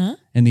 Uh-huh.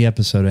 In the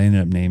episode, I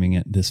ended up naming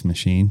it This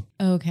Machine.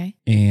 Okay.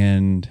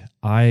 And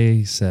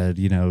I said,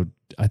 you know,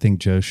 I think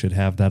Joe should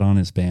have that on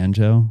his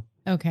banjo.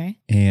 Okay.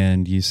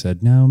 And you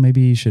said, no,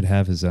 maybe he should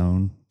have his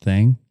own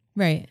thing.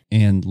 Right.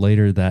 And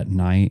later that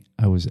night,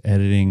 I was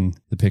editing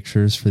the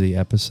pictures for the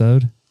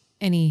episode.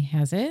 And he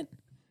has it?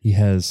 He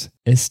has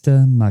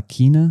Esta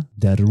Máquina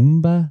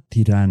derrumba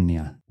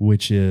tiranía,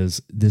 which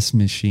is This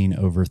Machine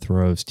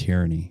overthrows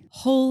tyranny.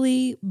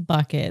 Holy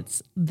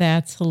buckets.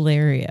 That's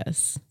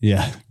hilarious.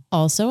 Yeah.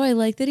 Also, I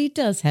like that he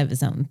does have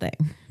his own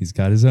thing. He's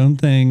got his own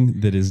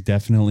thing that is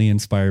definitely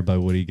inspired by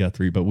Woody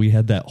Guthrie, but we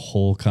had that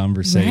whole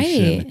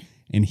conversation Right.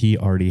 and he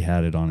already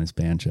had it on his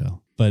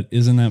banjo. But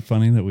isn't that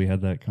funny that we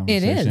had that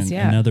conversation? It is,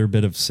 yeah. Another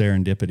bit of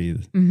serendipity.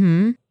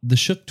 Mm-hmm. The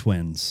Shook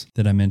twins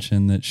that I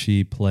mentioned that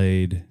she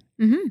played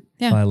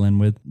Yeah. violin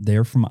with,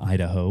 they're from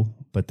Idaho,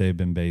 but they've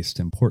been based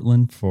in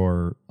Portland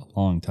for a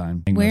long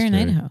time. Where in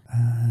Idaho?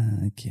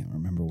 I can't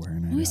remember where in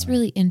Idaho. I'm always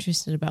really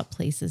interested about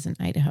places in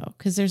Idaho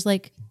because there's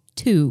like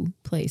 2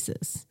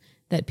 places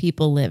that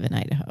people live in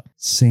Idaho.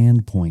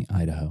 Sandpoint,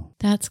 Idaho.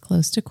 That's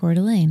close to Coeur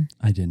d'Alene.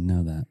 I didn't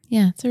know that.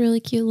 Yeah, it's a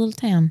really cute little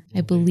town. I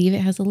believe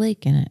it has a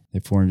lake in it. They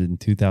formed in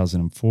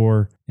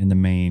 2004, and the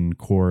main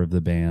core of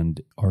the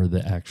band are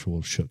the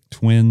actual Shook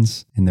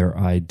twins, and they're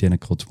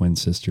identical twin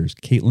sisters,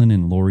 Caitlin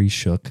and Lori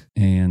Shook,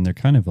 and they're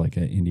kind of like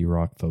an indie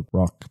rock, folk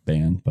rock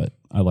band, but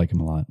I like them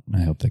a lot.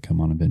 I hope they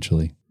come on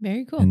eventually.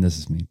 Very cool. And this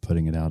is me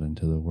putting it out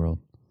into the world.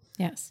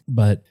 Yes.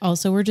 But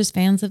Also, we're just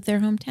fans of their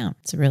hometown.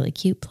 It's a really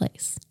cute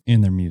place.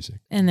 in their music,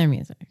 And their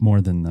music.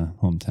 more than the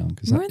hometown.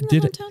 Because More than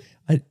the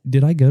hometown?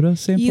 Did I go to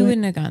Sandpoint? You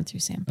wouldn't have gone through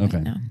Sandpoint, Okay.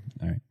 no.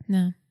 All right.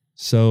 No.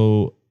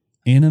 So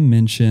Anna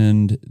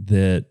mentioned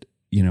that,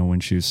 you know,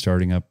 when she was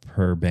starting up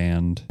her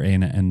band,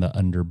 Anna and the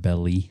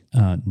Underbelly,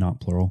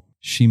 not plural,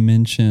 she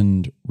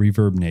mentioned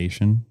Reverb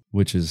Nation,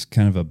 which is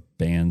kind of a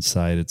band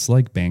site. It's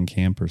like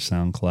Bandcamp or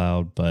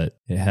SoundCloud, but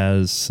it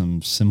has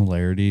some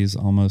similarities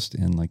almost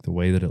in like the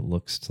way that it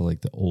looks to like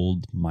the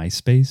old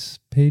MySpace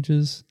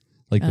pages,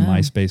 like the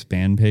MySpace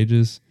band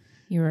pages.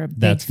 You were a big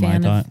That's my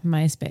fan of thought.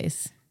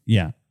 MySpace.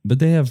 Yeah, but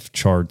they have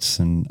charts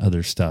and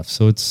other stuff.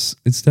 So it's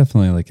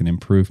definitely like an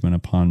improvement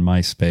upon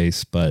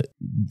MySpace, but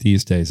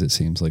these days it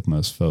seems like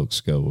most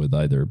folks go with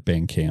either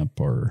Bandcamp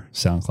or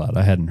SoundCloud.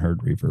 I hadn't heard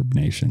Reverb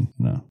Nation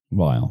in a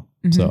while,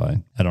 so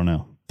I don't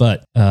know.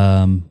 But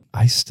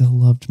I still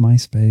loved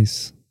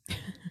MySpace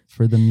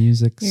for the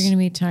music. You're going to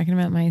be talking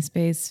about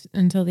MySpace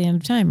until the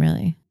end of time,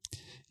 really.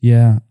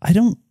 Yeah, I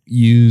don't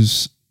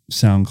use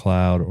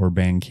SoundCloud or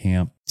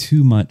Bandcamp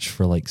too much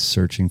for like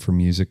searching for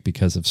music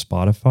because of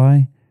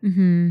Spotify.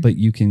 Mm-hmm. But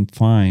you can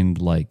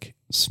find like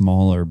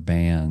smaller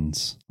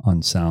bands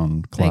on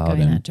SoundCloud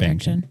going and that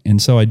direction. Bandcamp.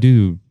 And so I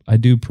do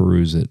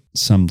peruse it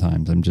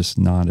sometimes. I'm just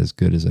not as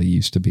good as I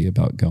used to be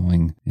about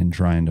going and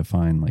trying to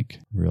find like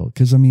real,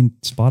 because I mean,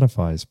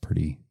 Spotify is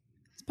pretty.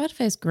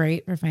 Spotify is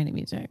great for finding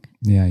music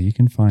Yeah, you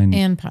can find.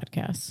 and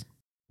podcasts.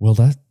 Well,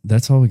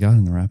 that's all we got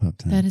in the wrap up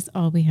time. That is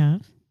all we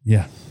have.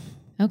 Yeah.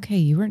 Okay,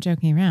 you weren't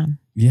joking around.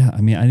 Yeah,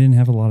 I mean, I didn't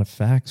have a lot of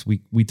facts.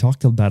 We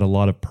talked about a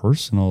lot of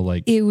personal,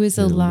 like It was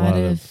a lot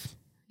of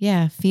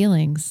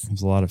feelings.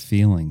 There's a lot of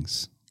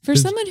feelings. For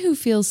someone who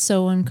feels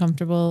so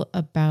uncomfortable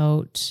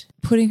about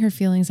putting her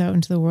feelings out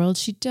into the world,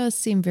 she does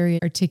seem very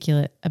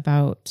articulate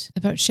about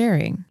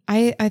sharing.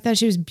 I thought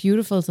she was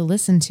beautiful to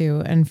listen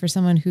to. And for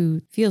someone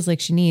who feels like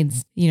she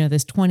needs,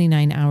 this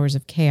 29 hours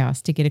of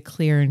chaos to get a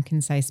clear and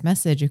concise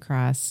message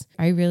across,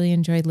 I really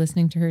enjoyed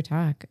listening to her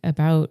talk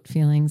about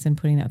feelings and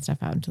putting that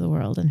stuff out into the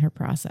world and her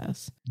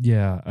process.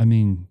 Yeah, I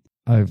mean,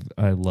 I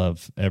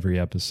love every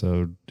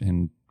episode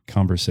and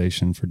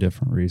conversation for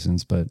different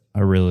reasons, but I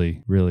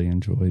really, really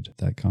enjoyed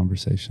that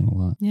conversation a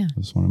lot. Yeah. It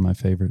was one of my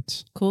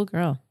favorites. Cool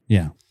girl.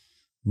 Yeah.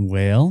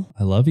 Well,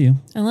 I love you.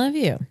 I love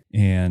you.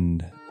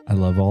 And I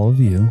love all of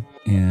you.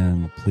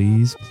 And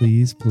please,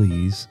 please,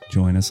 please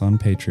join us on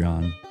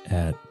Patreon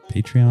at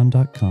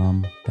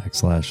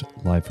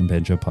patreon.com/Live from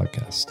Banjo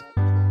Podcast.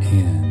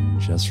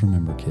 And just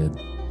remember, kid,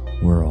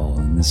 we're all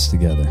in this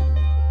together.